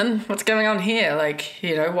all women. What's going on here? Like,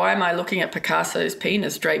 you know, why am I looking at Picasso's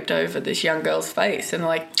penis draped over this young girl's face? And they're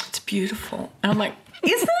like, it's beautiful. And I'm like,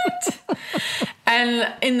 is it?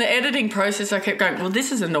 And in the editing process, I kept going, well,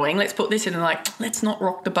 this is annoying. Let's put this in, and like, let's not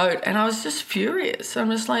rock the boat. And I was just furious.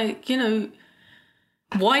 I'm just like, you know,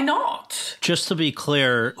 why not? Just to be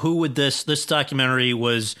clear, who would this documentary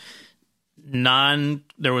was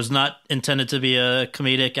there was not intended to be a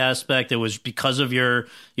comedic aspect. It was because of your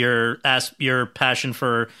passion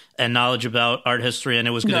for and knowledge about art history, and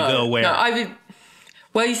it was going to go where? No,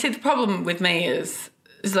 well, you see, the problem with me is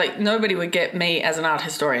like nobody would get me as an art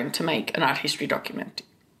historian to make an art history documentary,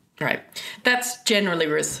 right? That's generally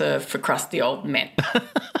reserved for crusty old men.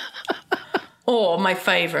 Or my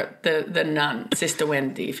favourite, the nun, Sister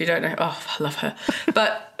Wendy. If you don't know, oh, I love her.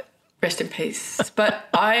 But rest in peace. But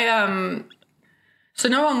so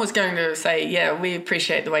no one was going to say, yeah, we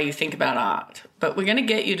appreciate the way you think about art, but we're going to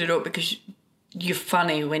get you to do it because you're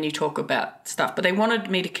funny when you talk about stuff. But they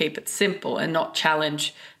wanted me to keep it simple and not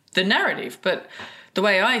challenge the narrative. But the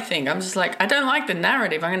way I think, I'm just like, I don't like the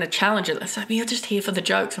narrative. I'm going to challenge it. It's like, you're just here for the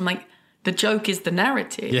jokes. I'm like, the joke is the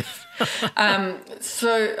narrative. Yeah.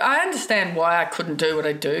 So I understand why I couldn't do what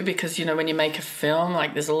I do because, you know, when you make a film,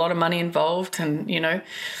 like there's a lot of money involved and, you know,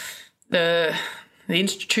 the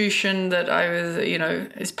institution that I was, you know,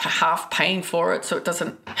 is half paying for it, so it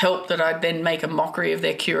doesn't help that I then make a mockery of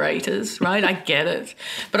their curators, right? I get it.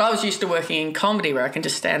 But I was used to working in comedy where I can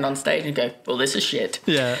just stand on stage and go, well, this is shit.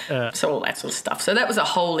 Yeah. So all that sort of stuff. So that was a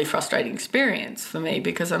wholly frustrating experience for me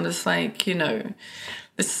because I'm just like, you know,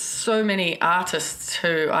 there's so many artists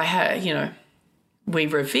who we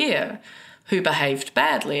revere who behaved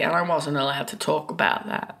badly, and I wasn't allowed to talk about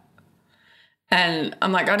that. And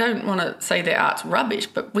I'm like, I don't want to say their art's rubbish,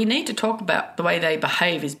 but we need to talk about the way they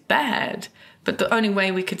behave is bad. But the only way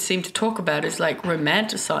we could seem to talk about it is like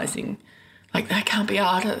romanticising. Like, they can't be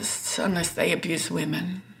artists unless they abuse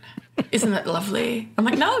women. Isn't that lovely? I'm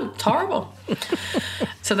like, no, it's horrible.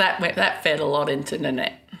 So that fed a lot into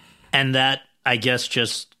Nanette. And that, I guess,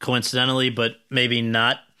 just coincidentally, but maybe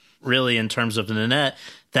not really in terms of Nanette,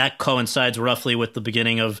 that coincides roughly with the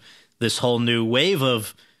beginning of this whole new wave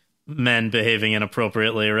of men behaving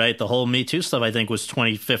inappropriately, right? The whole Me Too stuff, I think, was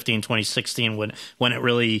 2015, 2016 when it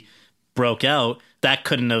really broke out. That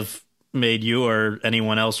couldn't have made you or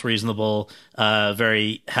anyone else reasonable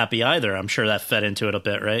very happy either. I'm sure that fed into it a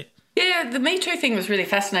bit, right? Yeah, the Me Too thing was really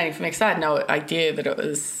fascinating for me because I had no idea that it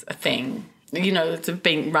was a thing. You know, it's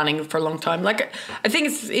been running for a long time. Like, I think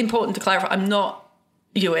it's important to clarify, I'm not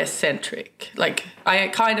US-centric. Like, I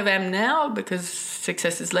kind of am now because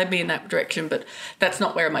success has led me in that direction, but that's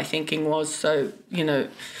not where my thinking was. So, you know,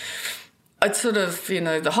 I'd sort of, you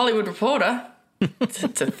know, The Hollywood Reporter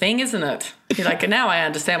it's a thing, isn't it? You're like, now I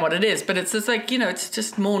understand what it is, but it's just like, it's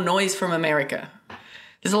just more noise from America.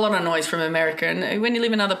 There's a lot of noise from America, and when you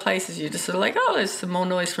live in other places, you're just sort of like, oh, there's some more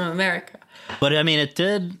noise from America. But I mean, it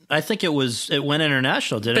did. I think it went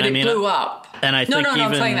international, didn't it? But it blew up. And I think no,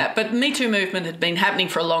 I'm saying that. But Me Too movement had been happening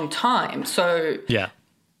for a long time, so yeah,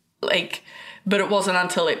 but it wasn't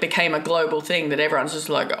until it became a global thing that everyone's just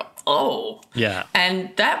like, oh, yeah.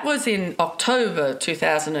 And that was in October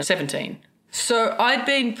 2017. So I'd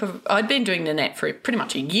been doing the net for pretty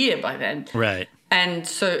much a year by then, right? And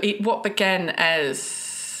so what began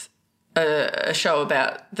as a show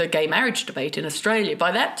about the gay marriage debate in Australia.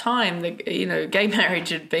 By that time, gay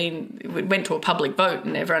marriage went to a public vote,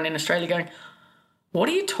 and everyone in Australia going, "What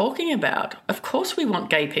are you talking about? Of course we want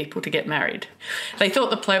gay people to get married." They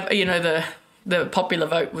thought the popular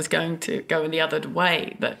vote was going to go in the other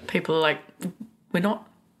way, but people are like, "We're not."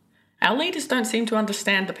 Our leaders don't seem to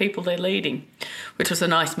understand the people they're leading, which was a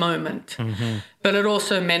nice moment. Mm-hmm. But it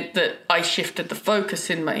also meant that I shifted the focus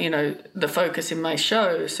in my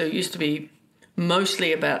show. So it used to be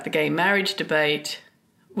mostly about the gay marriage debate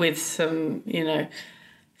with some,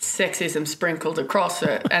 sexism sprinkled across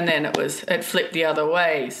it. And then it flipped the other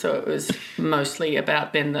way. So it was mostly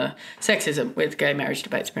about then the sexism with gay marriage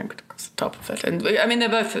debate sprinkled across the top of it. And I mean, they're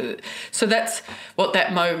both. So that's what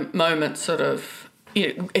that moment sort of.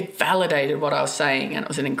 It validated what I was saying, and it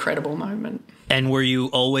was an incredible moment. And were you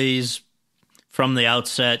always, from the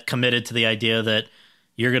outset, committed to the idea that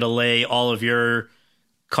you're going to lay all of your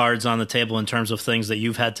cards on the table in terms of things that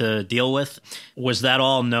you've had to deal with? Was that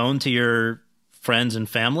all known to your friends and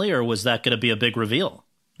family, or was that going to be a big reveal?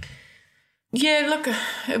 Yeah, look,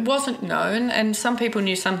 it wasn't known, and some people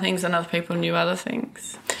knew some things and other people knew other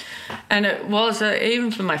things. And it was,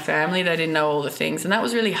 even for my family, they didn't know all the things, and that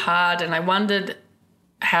was really hard, and I wondered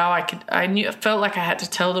how I felt like I had to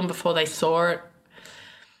tell them before they saw it,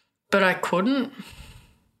 but I couldn't.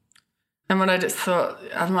 And when I just thought,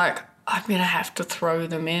 I'm like, I'm going to have to throw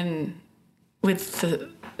them in with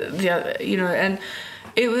the other, and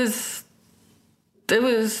they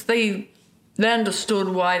understood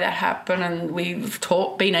why that happened, and we've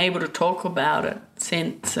been able to talk about it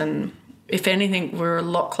since, and if anything, we're a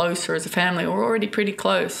lot closer as a family. We're already pretty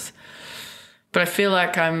close, but I feel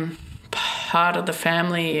like I'm part of the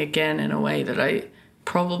family again in a way that I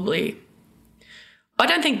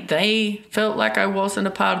don't think they felt like I wasn't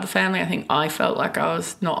a part of the family. I think I felt like I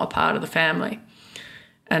was not a part of the family.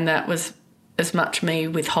 And that was as much me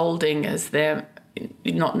withholding as them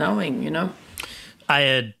not knowing, I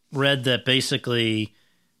had read that basically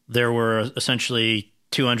there were essentially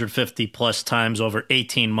 250 plus times over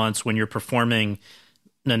 18 months when you're performing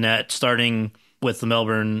Nanette, starting with the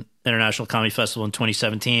Melbourne International Comedy Festival in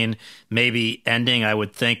 2017, maybe ending, I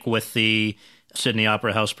would think, with the Sydney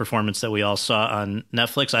Opera House performance that we all saw on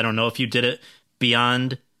Netflix. I don't know if you did it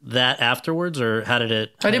beyond that afterwards, or how did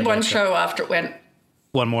it? I did one show after it went.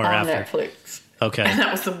 One more on after Netflix. Okay, and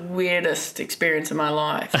that was the weirdest experience of my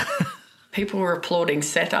life. People were applauding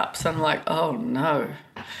setups. I'm like, oh no.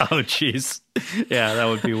 Oh geez, yeah, that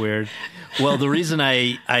would be weird. Well, the reason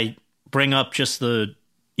I bring up just the.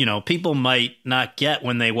 People might not get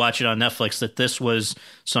when they watch it on Netflix that this was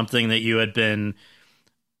something that you had been,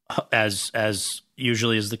 as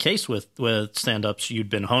usually is the case with stand-ups, you'd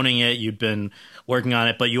been honing it, you'd been working on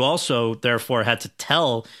it, but you also, therefore, had to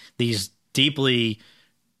tell these deeply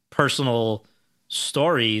personal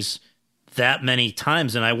stories that many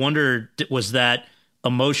times. And I wonder, was that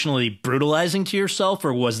emotionally brutalizing to yourself,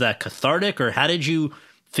 or was that cathartic, or how did you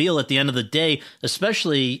feel at the end of the day,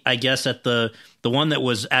 especially, I guess, at the one that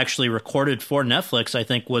was actually recorded for Netflix, I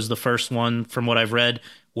think was the first one, from what I've read,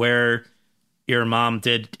 where your mom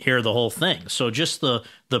did hear the whole thing. So just the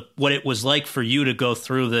what it was like for you to go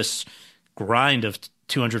through this grind of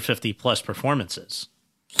 250 plus performances.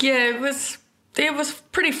 Yeah, it was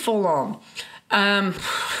pretty full on,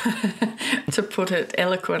 to put it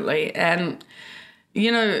eloquently. And,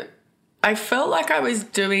 I felt like I was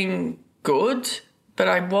doing good, but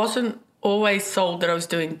I wasn't always sold that I was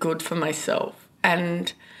doing good for myself.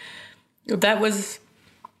 And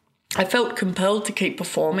I felt compelled to keep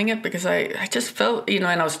performing it because I just felt, and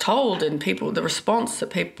I was told, and the response that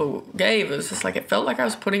people gave, it was just like, it felt like I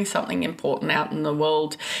was putting something important out in the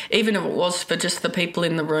world, even if it was for just the people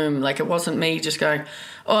in the room. Like, it wasn't me just going,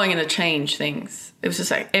 oh, I'm going to change things. It was just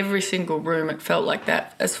like every single room, it felt like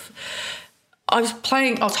that. I was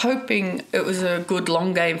hoping it was a good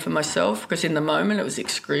long game for myself, because in the moment it was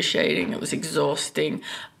excruciating, it was exhausting.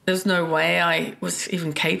 There's no way I was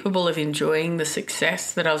even capable of enjoying the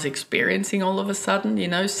success that I was experiencing all of a sudden,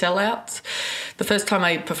 sellouts. The first time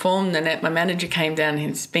I performed, Nanette, my manager, came down.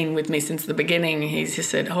 He's been with me since the beginning. He just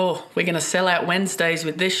said, "Oh, we're going to sell out Wednesdays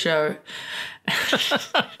with this show."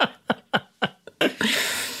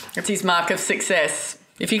 It's his mark of success.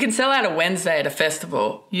 If you can sell out a Wednesday at a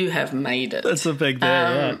festival, you have made it. That's a big day,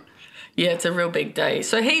 yeah. Yeah, it's a real big day.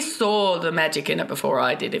 So he saw the magic in it before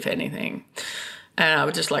I did, if anything. And I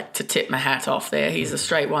would just like to tip my hat off there. He's a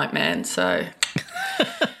straight white man, so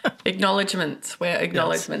acknowledgements where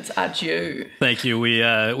acknowledgements are due. Thank you.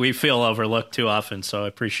 We feel overlooked too often, so I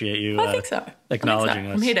appreciate you I think so. acknowledging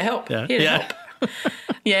us. I'm here to help. Yeah. Here to help.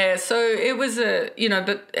 Yeah, so it was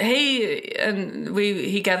but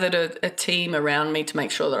he gathered a team around me to make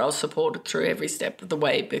sure that I was supported through every step of the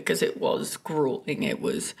way, because it was grueling.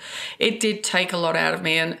 It did take a lot out of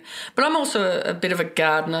me, but I'm also a bit of a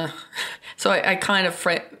gardener, so I kind of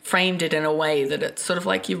framed it in a way that it's sort of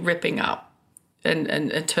like you're ripping up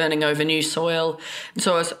and turning over new soil. And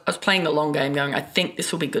so I was playing the long game, going, I think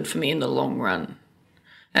this will be good for me in the long run,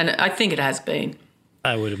 and I think it has been.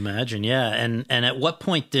 I would imagine, yeah. And at what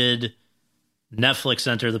point did Netflix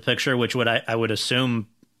enter the picture, which I would assume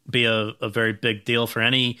be a very big deal for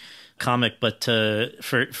any comic, but for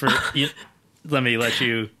let me let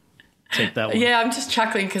you take that one. Yeah, I'm just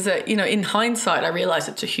chuckling because, in hindsight, I realize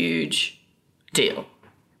it's a huge deal,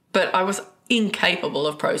 but I was incapable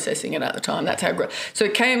of processing it at the time. That's how so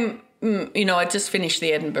it came, I just finished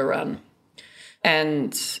the Edinburgh run,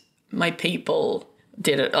 and my people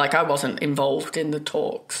did it. Like, I wasn't involved in the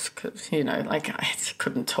talks because, I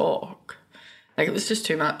couldn't talk. Like, it was just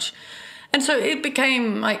too much. And so it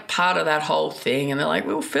became, like, part of that whole thing. And they're like,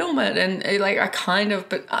 we'll film it. And,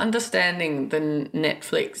 but understanding the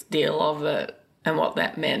Netflix deal of it and what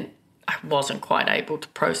that meant, I wasn't quite able to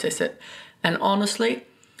process it. And honestly,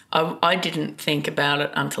 I didn't think about it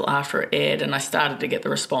until after it aired and I started to get the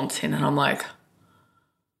response in. And I'm like,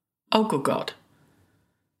 oh, good God.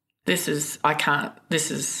 Oh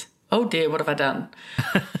dear, what have I done?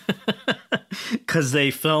 Because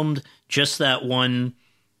they filmed just that one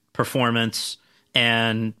performance,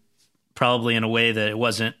 and probably in a way that it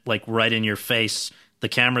wasn't like right in your face, the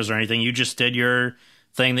cameras or anything. You just did your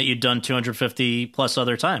thing that you'd done 250 plus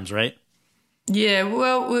other times, right? Yeah,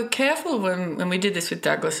 well, we're careful when we did this with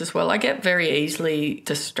Douglas as well. I get very easily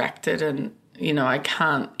distracted and, I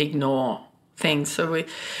can't ignore things. So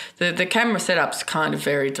the camera setup's kind of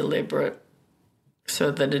very deliberate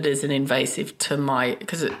so that it isn't invasive to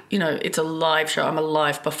because it's a live show. I'm a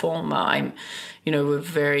live performer. We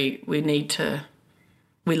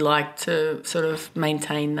like to sort of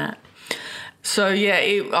maintain that. So yeah,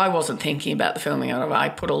 I wasn't thinking about the filming of it. I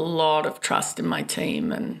put a lot of trust in my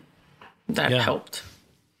team, and that helped.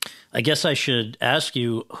 I guess I should ask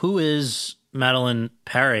you, who is Madeleine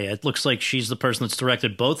Paré? It looks like she's the person that's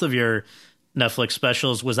directed both of your Netflix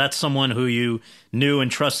specials. Was that someone who you knew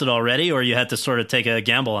and trusted already, or you had to sort of take a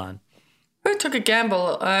gamble on? I took a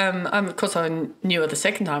gamble. Of course, I knew her the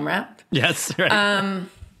second time round. Yes, right.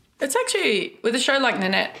 It's actually, with a show like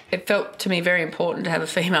Nanette, it felt to me very important to have a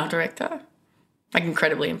female director, like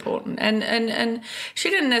incredibly important. And she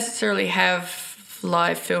didn't necessarily have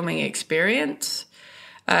live filming experience.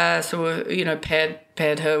 So,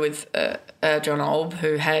 paired her with John Olb,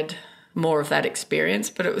 who had more of that experience,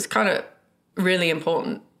 but it was kind of really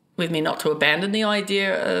important with me not to abandon the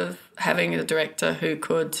idea of having a director who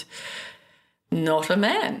could not a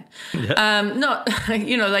man. Yeah.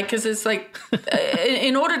 Because it's like,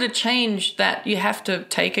 in order to change that, you have to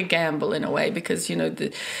take a gamble in a way, because,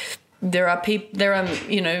 there are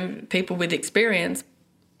people with experience,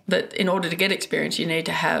 but in order to get experience, you need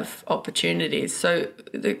to have opportunities. So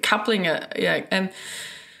the coupling, and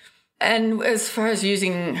as far as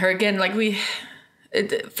using her again,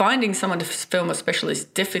 finding someone to film a special is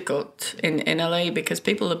difficult in LA because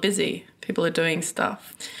people are busy. People are doing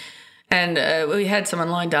stuff. And we had someone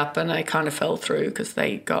lined up and I kind of fell through because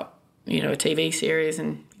they got, a TV series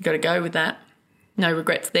and you got to go with that. No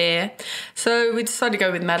regrets there. So we decided to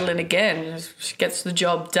go with Madeleine again. She gets the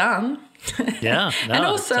job done. Yeah. No, and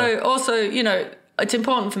also, it's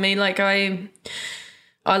important for me. Like I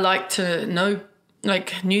like to know.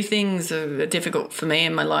 Like, new things are difficult for me,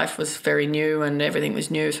 and my life was very new and everything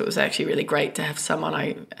was new, so it was actually really great to have someone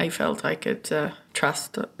I felt I could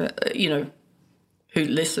trust, who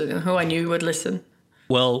I knew would listen.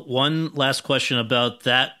 Well, one last question about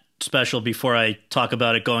that special before I talk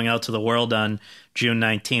about it going out to the world on June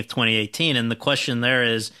 19th, 2018, and the question there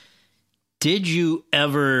is, did you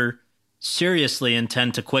ever seriously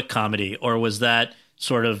intend to quit comedy, or was that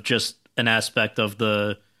sort of just an aspect of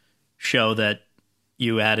the show that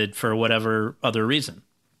you added for whatever other reason?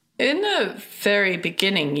 In the very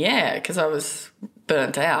beginning, yeah, because I was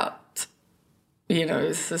burnt out. You know,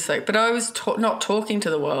 it's just like, but I was not talking to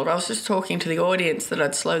the world. I was just talking to the audience that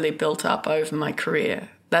I'd slowly built up over my career.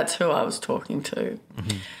 That's who I was talking to.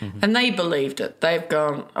 Mm-hmm, mm-hmm. And they believed it. They've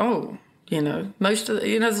gone, oh, you know, most of the,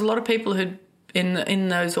 you know, there's a lot of people who'd in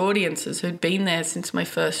those audiences who'd been there since my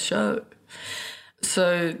first show.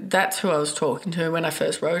 So that's who I was talking to when I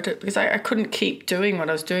first wrote it, because I couldn't keep doing what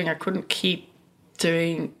I was doing. I couldn't keep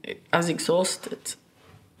doing, I was exhausted.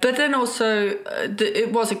 But then also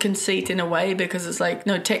it was a conceit in a way, because it's like,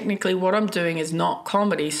 no, technically what I'm doing is not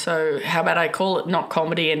comedy, so how about I call it not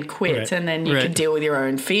comedy and quit, right. And then you can deal with your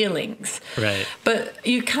own feelings. Right. But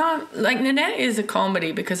you can't, like, Nanette is a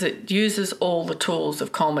comedy because it uses all the tools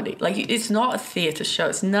of comedy. Like, it's not a theatre show.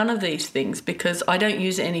 It's none of these things, because I don't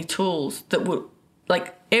use any tools that would,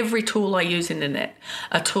 like, every tool I use in Nanette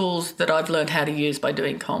are tools that I've learned how to use by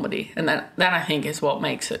doing comedy. And that I think is what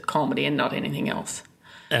makes it comedy and not anything else.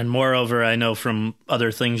 And moreover, I know from other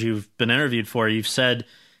things you've been interviewed for, you've said,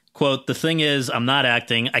 quote, "The thing is, I'm not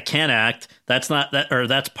acting. I can't act. That's not that, or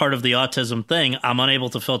that's part of the autism thing. I'm unable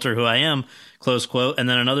to filter who I am," close quote. And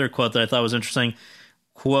then another quote that I thought was interesting,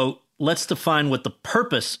 quote, "Let's define what the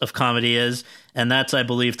purpose of comedy is. And that's, I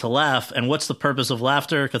believe, to laugh. And what's the purpose of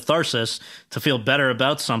laughter? Catharsis, to feel better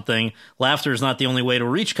about something. Laughter is not the only way to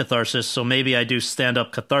reach catharsis. So maybe I do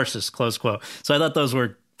stand-up catharsis," close quote. So I thought those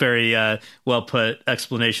were very well put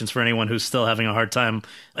explanations for anyone who's still having a hard time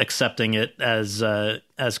accepting it as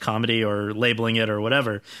comedy or labeling it or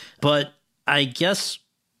whatever. But I guess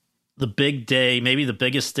the big day, maybe the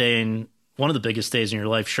biggest day, and one of the biggest days in your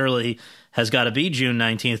life, surely has got to be June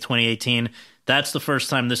 19th, 2018. That's the first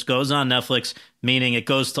time this goes on Netflix, meaning it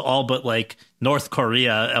goes to all but like North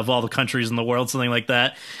Korea of all the countries in the world, something like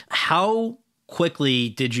that. How quickly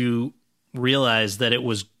did you realize that it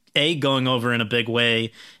was A, going over in a big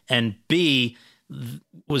way, and B,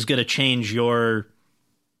 was going to change your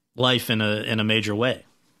life in a major way?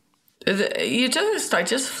 I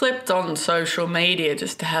just flipped on social media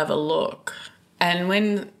just to have a look, and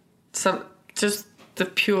when just the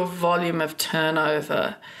pure volume of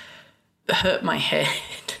turnover hurt my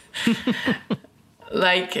head.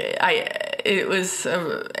 Like it was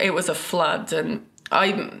a flood, and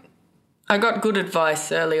I got good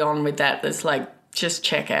advice early on with that. That's like, just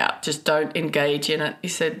check out. Just don't engage in it. He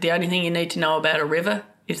said the only thing you need to know about a river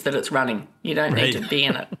is that it's running. You don't need to be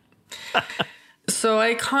in it. So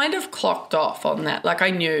I kind of clocked off on that. Like, I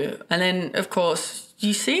knew. And then, of course,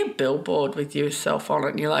 you see a billboard with yourself on it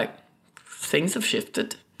and you're like, things have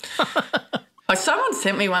shifted. Someone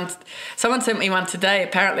sent me one today.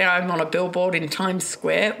 Apparently I'm on a billboard in Times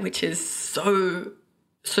Square, which is so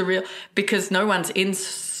surreal because no one's in.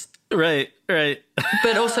 Right.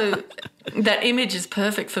 But also that image is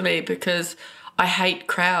perfect for me because I hate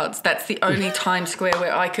crowds. That's the only Times Square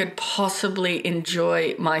where I could possibly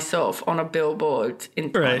enjoy myself, on a billboard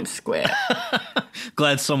in Times Square.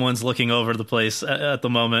 Glad someone's looking over the place at the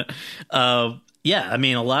moment. Yeah, I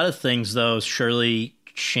mean, a lot of things, though, surely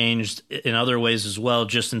changed in other ways as well,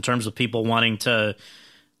 just in terms of people wanting to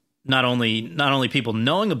not only people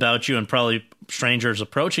knowing about you and probably strangers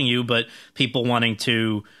approaching you, but people wanting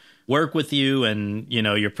to work with you, and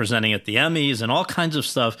you're presenting at the Emmys and all kinds of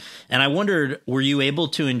stuff. And I wondered, were you able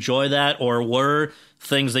to enjoy that, or were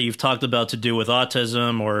things that you've talked about to do with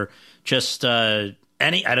autism, or just I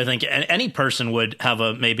don't think any person would have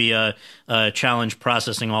maybe a challenge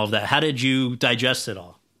processing all of that. How did you digest it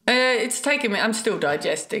all? It's taken me. I'm still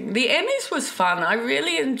digesting. The Emmys was fun. I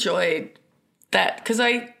really enjoyed that because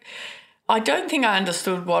I don't think I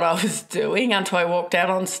understood what I was doing until I walked out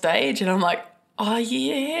on stage, and I'm like, oh,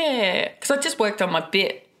 yeah. Because I just worked on my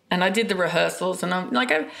bit and I did the rehearsals, and I'm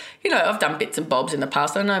like, I've done bits and bobs in the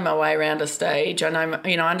past. I know my way around a stage. I know,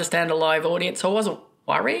 I understand a live audience. So I wasn't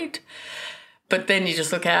worried. But then you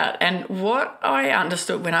just look out. And what I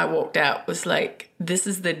understood when I walked out was like, this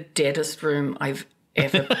is the deadest room I've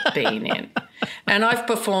ever been in. And I've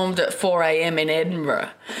performed at 4 a.m. in Edinburgh,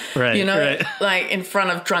 like in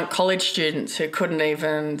front of drunk college students who couldn't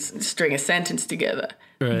even string a sentence together.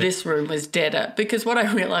 Right. This room was deader because what I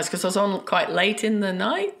realised, because I was on quite late in the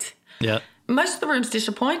night, most of the room's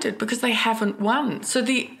disappointed because they haven't won. So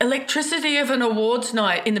the electricity of an awards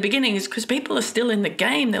night in the beginning is because people are still in the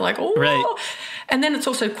game. They're like, oh. Right. And then it's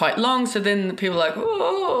also quite long, so then people are like,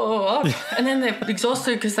 oh. And then they're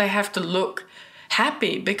exhausted because they have to look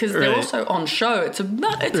happy because they're also on show. It's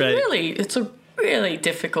a really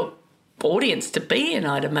difficult audience to be in,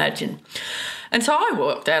 I'd imagine. And so I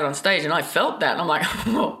walked out on stage and I felt that. And I'm like,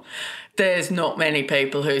 there's not many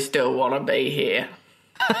people who still want to be here.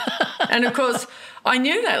 And of course, I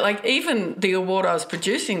knew that. Like, even the award I was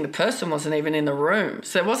producing, the person wasn't even in the room.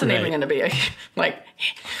 So it wasn't even going to be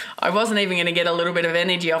I wasn't even going to get a little bit of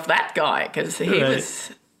energy off that guy because he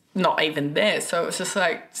was not even there. So it was just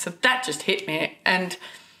like, so that just hit me. And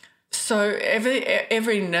so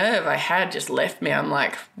every nerve I had just left me. I'm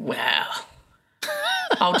like, wow,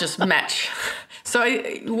 I'll just match. So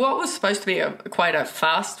what was supposed to be quite a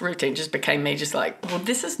fast routine just became me just like, well,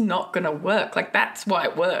 this is not going to work. Like, that's why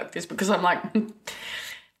it worked. It's because I'm like,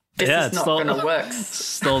 this is not going to work.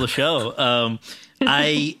 Stole the show.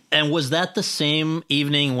 And was that the same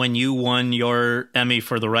evening when you won your Emmy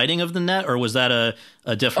for the writing of Nanette, or was that a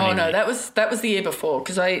different evening? No, that was the year before,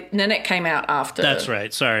 because Nanette came out after. That's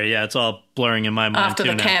right. Sorry, yeah, it's all blurring in my mind after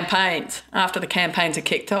the campaigns are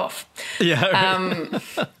kicked off. Yeah.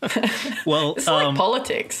 Well, it's like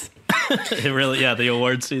politics. It really, the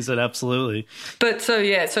award season, absolutely. But so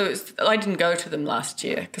I didn't go to them last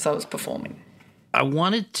year because I was performing. I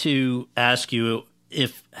wanted to ask you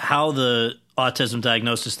how the autism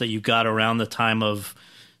diagnosis that you got around the time of,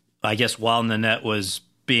 I guess, while Nanette was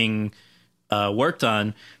being worked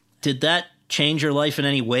on, did that change your life in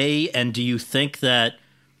any way? And do you think that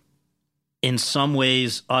in some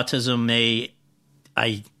ways autism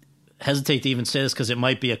I hesitate to even say this because it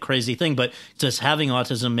might be a crazy thing, but does having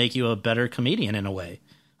autism make you a better comedian in a way?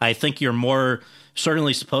 I think you're more,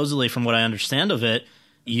 certainly supposedly from what I understand of it,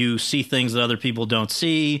 you see things that other people don't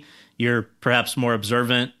see. You're perhaps more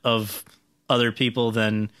observant of other people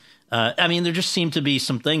than, there just seem to be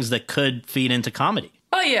some things that could feed into comedy.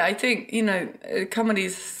 Oh, yeah, I think,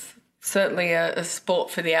 comedy's certainly a sport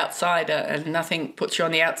for the outsider, and nothing puts you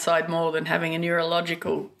on the outside more than having a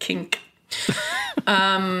neurological kink.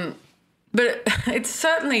 But it's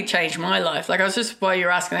certainly changed my life. Like, while you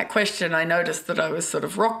were asking that question, I noticed that I was sort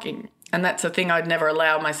of rocking, and that's a thing I'd never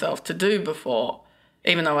allowed myself to do before,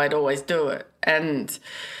 even though I'd always do it. And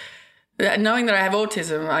knowing that I have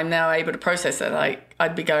autism, I'm now able to process that. Like,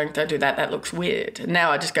 I'd be going, don't do that, that looks weird. And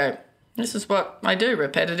now I just go, this is what I do.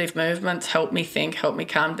 Repetitive movements help me think, help me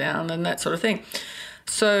calm down, and that sort of thing.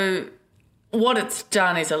 So what it's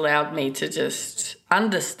done is allowed me to just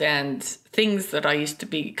understand things that I used to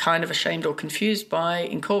be kind of ashamed or confused by,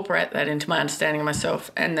 incorporate that into my understanding of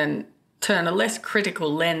myself, and then turn a less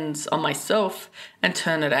critical lens on myself and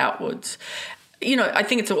turn it outwards. I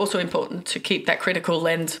think it's also important to keep that critical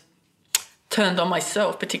lens turned on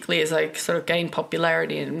myself, particularly as I sort of gain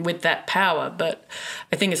popularity and with that power. But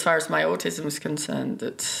I think as far as my autism is concerned,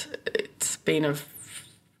 it's been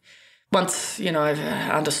once, I've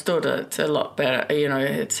understood it a lot better,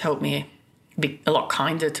 it's helped me be a lot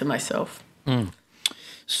kinder to myself. Mm.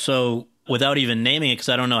 So without even naming it, because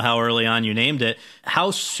I don't know how early on you named it,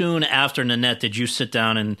 how soon after Nanette did you sit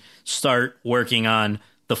down and start working on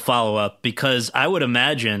the follow-up? Because I would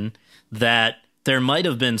imagine that there might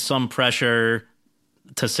have been some pressure,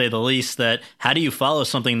 to say the least, that how do you follow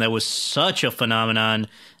something that was such a phenomenon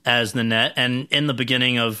as Nanette? And in the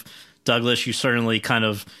beginning of Douglas, you certainly kind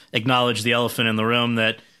of acknowledged the elephant in the room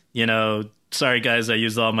that, sorry guys, I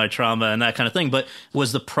used all my trauma and that kind of thing. But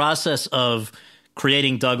was the process of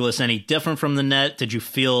creating Douglas any different from Nanette? Did you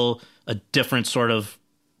feel a different sort of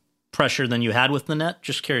pressure than you had with Nanette?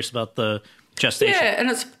 Just curious about the gestation. Yeah, and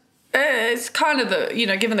it's kind of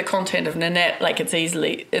given the content of Nanette, like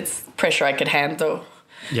it's pressure I could handle.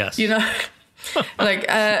 Yes. But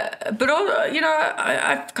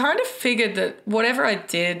I've kind of figured that whatever I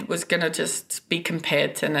did was going to just be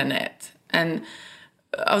compared to Nanette. And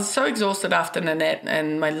I was so exhausted after Nanette,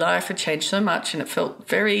 and my life had changed so much, and it felt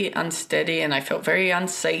very unsteady, and I felt very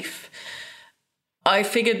unsafe. I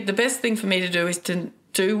figured the best thing for me to do is to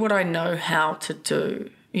do what I know how to do.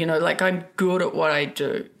 I'm good at what I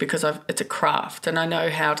do because it's a craft, and I know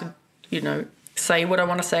how to, say what I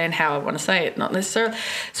want to say and how I want to say it, not necessarily.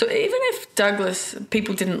 So even if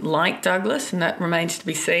people didn't like Douglas, and that remains to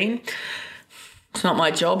be seen, it's not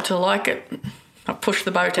my job to like it. I pushed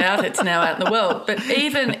the boat out. It's now out in the world. But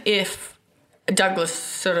even if Douglas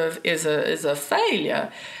sort of is a failure,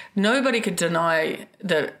 nobody could deny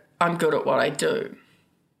that I'm good at what I do.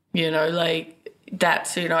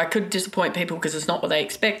 That's, I could disappoint people because it's not what they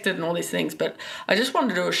expected and all these things, but I just wanted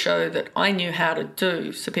to do a show that I knew how to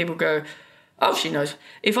do, so people go, oh, she knows.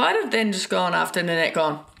 If I'd have then just gone after Nanette,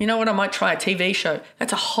 gone, you know what, I might try a TV show,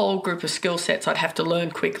 that's a whole group of skill sets I'd have to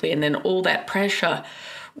learn quickly, and then all that pressure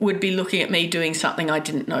would be looking at me doing something I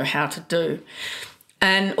didn't know how to do.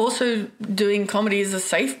 And also doing comedy is a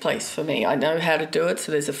safe place for me. I know how to do it,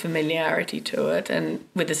 so there's a familiarity to it. And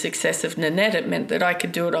with the success of Nanette, it meant that I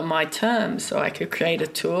could do it on my terms. So I could create a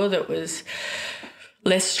tour that was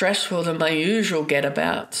less stressful than my usual get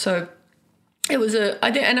about. So it was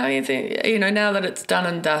I think, you know, now that it's done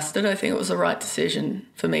and dusted, I think it was the right decision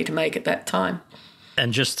for me to make at that time.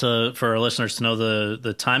 And just for our listeners to know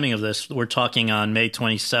the timing of this, we're talking on May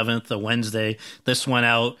 27th, a Wednesday. This went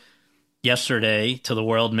out yesterday to the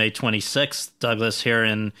world, May 26th, Douglas, here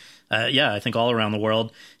in, I think all around the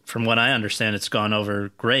world. From what I understand, it's gone over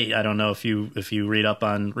great. I don't know if you read up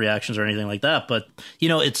on reactions or anything like that, but, you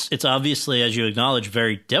know, it's obviously, as you acknowledge,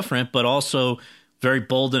 very different, but also very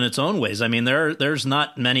bold in its own ways. I mean, there's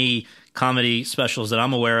not many comedy specials that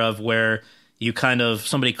I'm aware of where you kind of,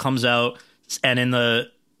 somebody comes out and in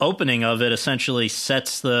the opening of it essentially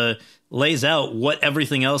lays out what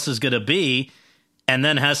everything else is going to be and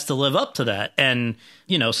then has to live up to that. And,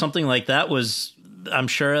 you know, something like that was, I'm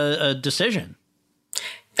sure, a decision.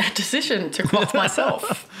 A decision to quote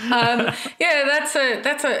myself. It's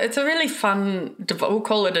a really fun, we'll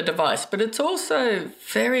call it a device, but it's also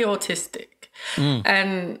very autistic.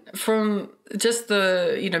 And from just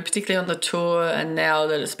the, you know, particularly on the tour and now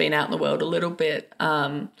that it's been out in the world a little bit,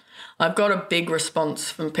 I've got a big response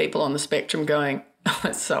from people on the spectrum going, oh,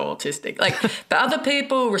 it's so autistic. Like, but other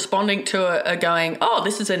people responding to it are going, oh,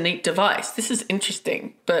 this is a neat device. This is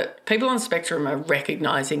interesting. But people on the spectrum are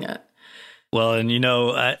recognizing it. Well, and, you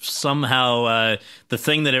know, somehow the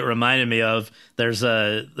thing that it reminded me of, there's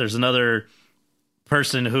another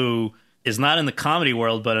person who is not in the comedy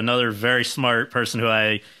world, but another very smart person who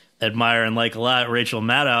I admire and like a lot, Rachel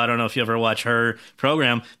Maddow. I don't know if you ever watch her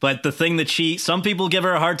program, but the thing that some people give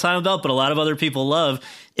her a hard time about, but a lot of other people love,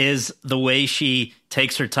 is the way she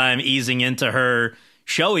takes her time easing into her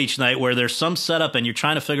show each night, where there's some setup and you're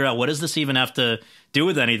trying to figure out, what does this even have to do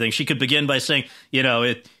with anything? She could begin by saying, you know,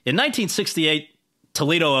 in 1968,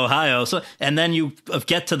 Toledo, Ohio. So, and then you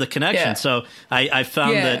get to the connection. Yeah. So I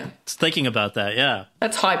found that thinking about that. Yeah.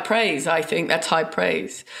 That's high praise. I think that's high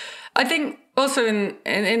praise. I think also in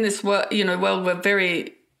this world, you know, we're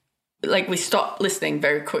very, like, we stop listening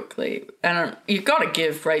very quickly. And you've got to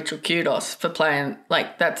give Rachel kudos for playing,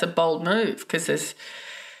 like, that's a bold move, because there's,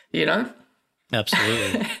 you know.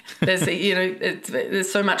 Absolutely. there's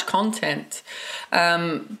so much content.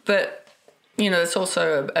 But, you know, it's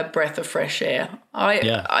also a breath of fresh air.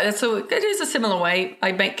 It is a similar way.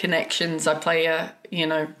 I make connections. I play you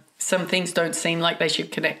know, some things don't seem like they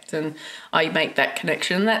should connect, and I make that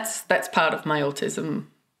connection. That's part of my autism.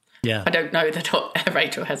 Yeah. I don't know that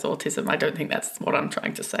Rachel has autism. I don't think that's what I'm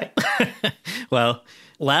trying to say. Well,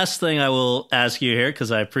 last thing I will ask you here,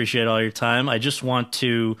 because I appreciate all your time, I just want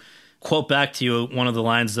to quote back to you one of the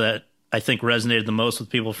lines that I think resonated the most with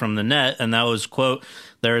people from the net, and that was, quote,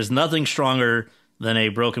 "There is nothing stronger than a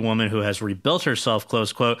broken woman who has rebuilt herself,"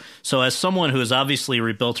 close quote. So as someone who has obviously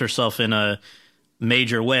rebuilt herself in a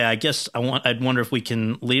major way, I guess I'd wonder if we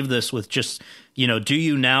can leave this with just, you know, do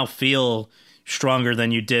you now feel stronger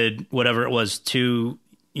than you did whatever it was 2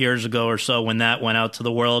 years ago or so when that went out to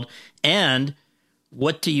the world? And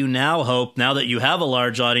what do you now hope, now that you have a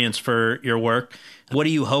large audience for your work, what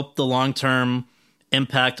do you hope the long-term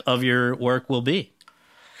impact of your work will be?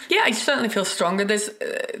 Yeah, I certainly feel stronger.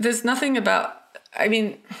 There's nothing about, I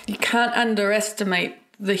mean, you can't underestimate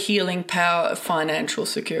the healing power of financial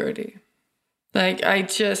security. Like,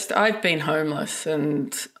 I've been homeless,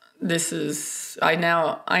 and I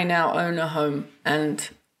now own a home, and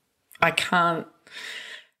I can't,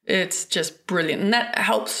 it's just brilliant. And that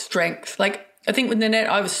helps strength. Like, I think with Nanette,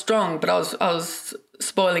 I was strong, but I was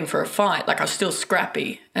spoiling for a fight. Like, I was still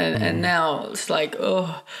scrappy. And now it's like,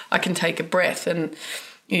 oh, I can take a breath. And,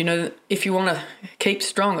 you know, if you want to keep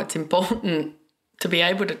strong, it's important to be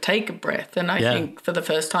able to take a breath. And I think for the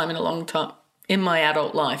first time in a long time in my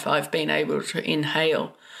adult life, I've been able to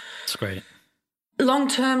inhale. That's great. Long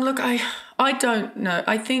term, look, I don't know.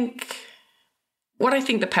 I think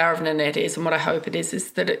the power of Nanette is, and what I hope it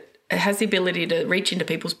is that it has the ability to reach into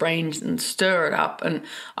people's brains and stir it up. And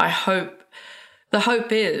the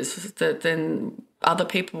hope is that then other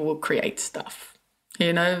people will create stuff.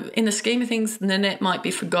 You know, in the scheme of things, Nanette might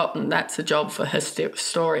be forgotten. That's a job for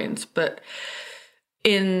historians. But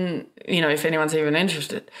if anyone's even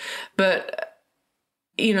interested. But,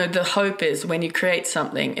 you know, the hope is when you create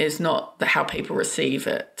something is not how people receive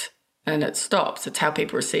it and it stops. It's how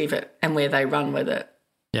people receive it and where they run with it.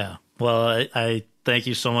 Yeah. Well, I thank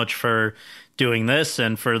you so much for doing this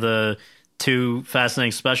and for the 2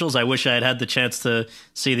 fascinating specials. I wish I had the chance to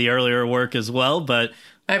see the earlier work as well, but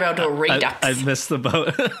maybe I'll do a redux. I missed the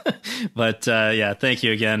boat. But thank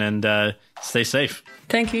you again, and stay safe.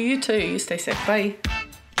 Thank you. You too. You stay safe. Bye.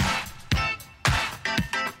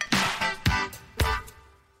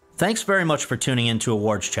 Thanks very much for tuning in to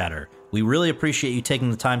Awards Chatter. We really appreciate you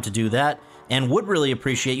taking the time to do that, and would really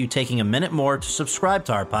appreciate you taking a minute more to subscribe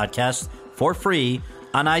to our podcast for free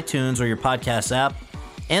on iTunes or your podcast app,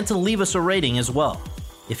 and to leave us a rating as well.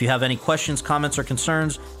 If you have any questions, comments, or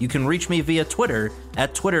concerns, you can reach me via Twitter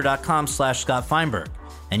at twitter.com/Scott Feinberg.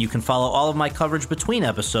 And you can follow all of my coverage between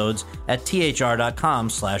episodes at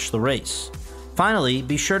thr.com/The Race. Finally,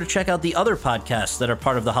 be sure to check out the other podcasts that are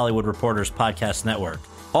part of the Hollywood Reporters Podcast Network,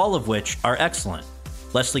 all of which are excellent.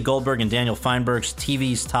 Leslie Goldberg and Daniel Feinberg's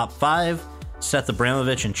TV's Top 5, Seth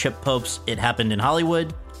Abramovich and Chip Pope's It Happened in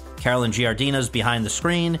Hollywood, Carolyn Giardina's Behind the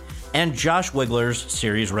Screen, and Josh Wigler's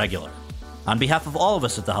Series Regular. On behalf of all of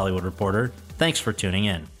us at The Hollywood Reporter, thanks for tuning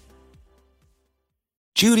in.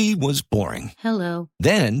 Judy was boring. Hello.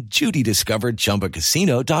 Then Judy discovered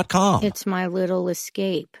ChumbaCasino.com. It's my little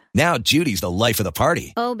escape. Now Judy's the life of the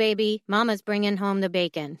party. Oh, baby, mama's bringing home the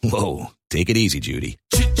bacon. Whoa, take it easy, Judy.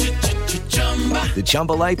 The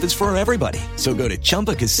Chumba life is for everybody. So go to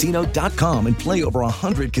ChumbaCasino.com and play over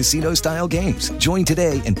 100 casino-style games. Join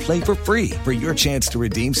today and play for free for your chance to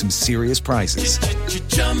redeem some serious prizes.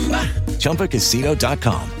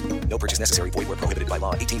 ChumbaCasino.com. No purchase necessary. Void where prohibited by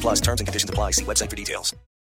law. 18+ terms and conditions apply. See website for details.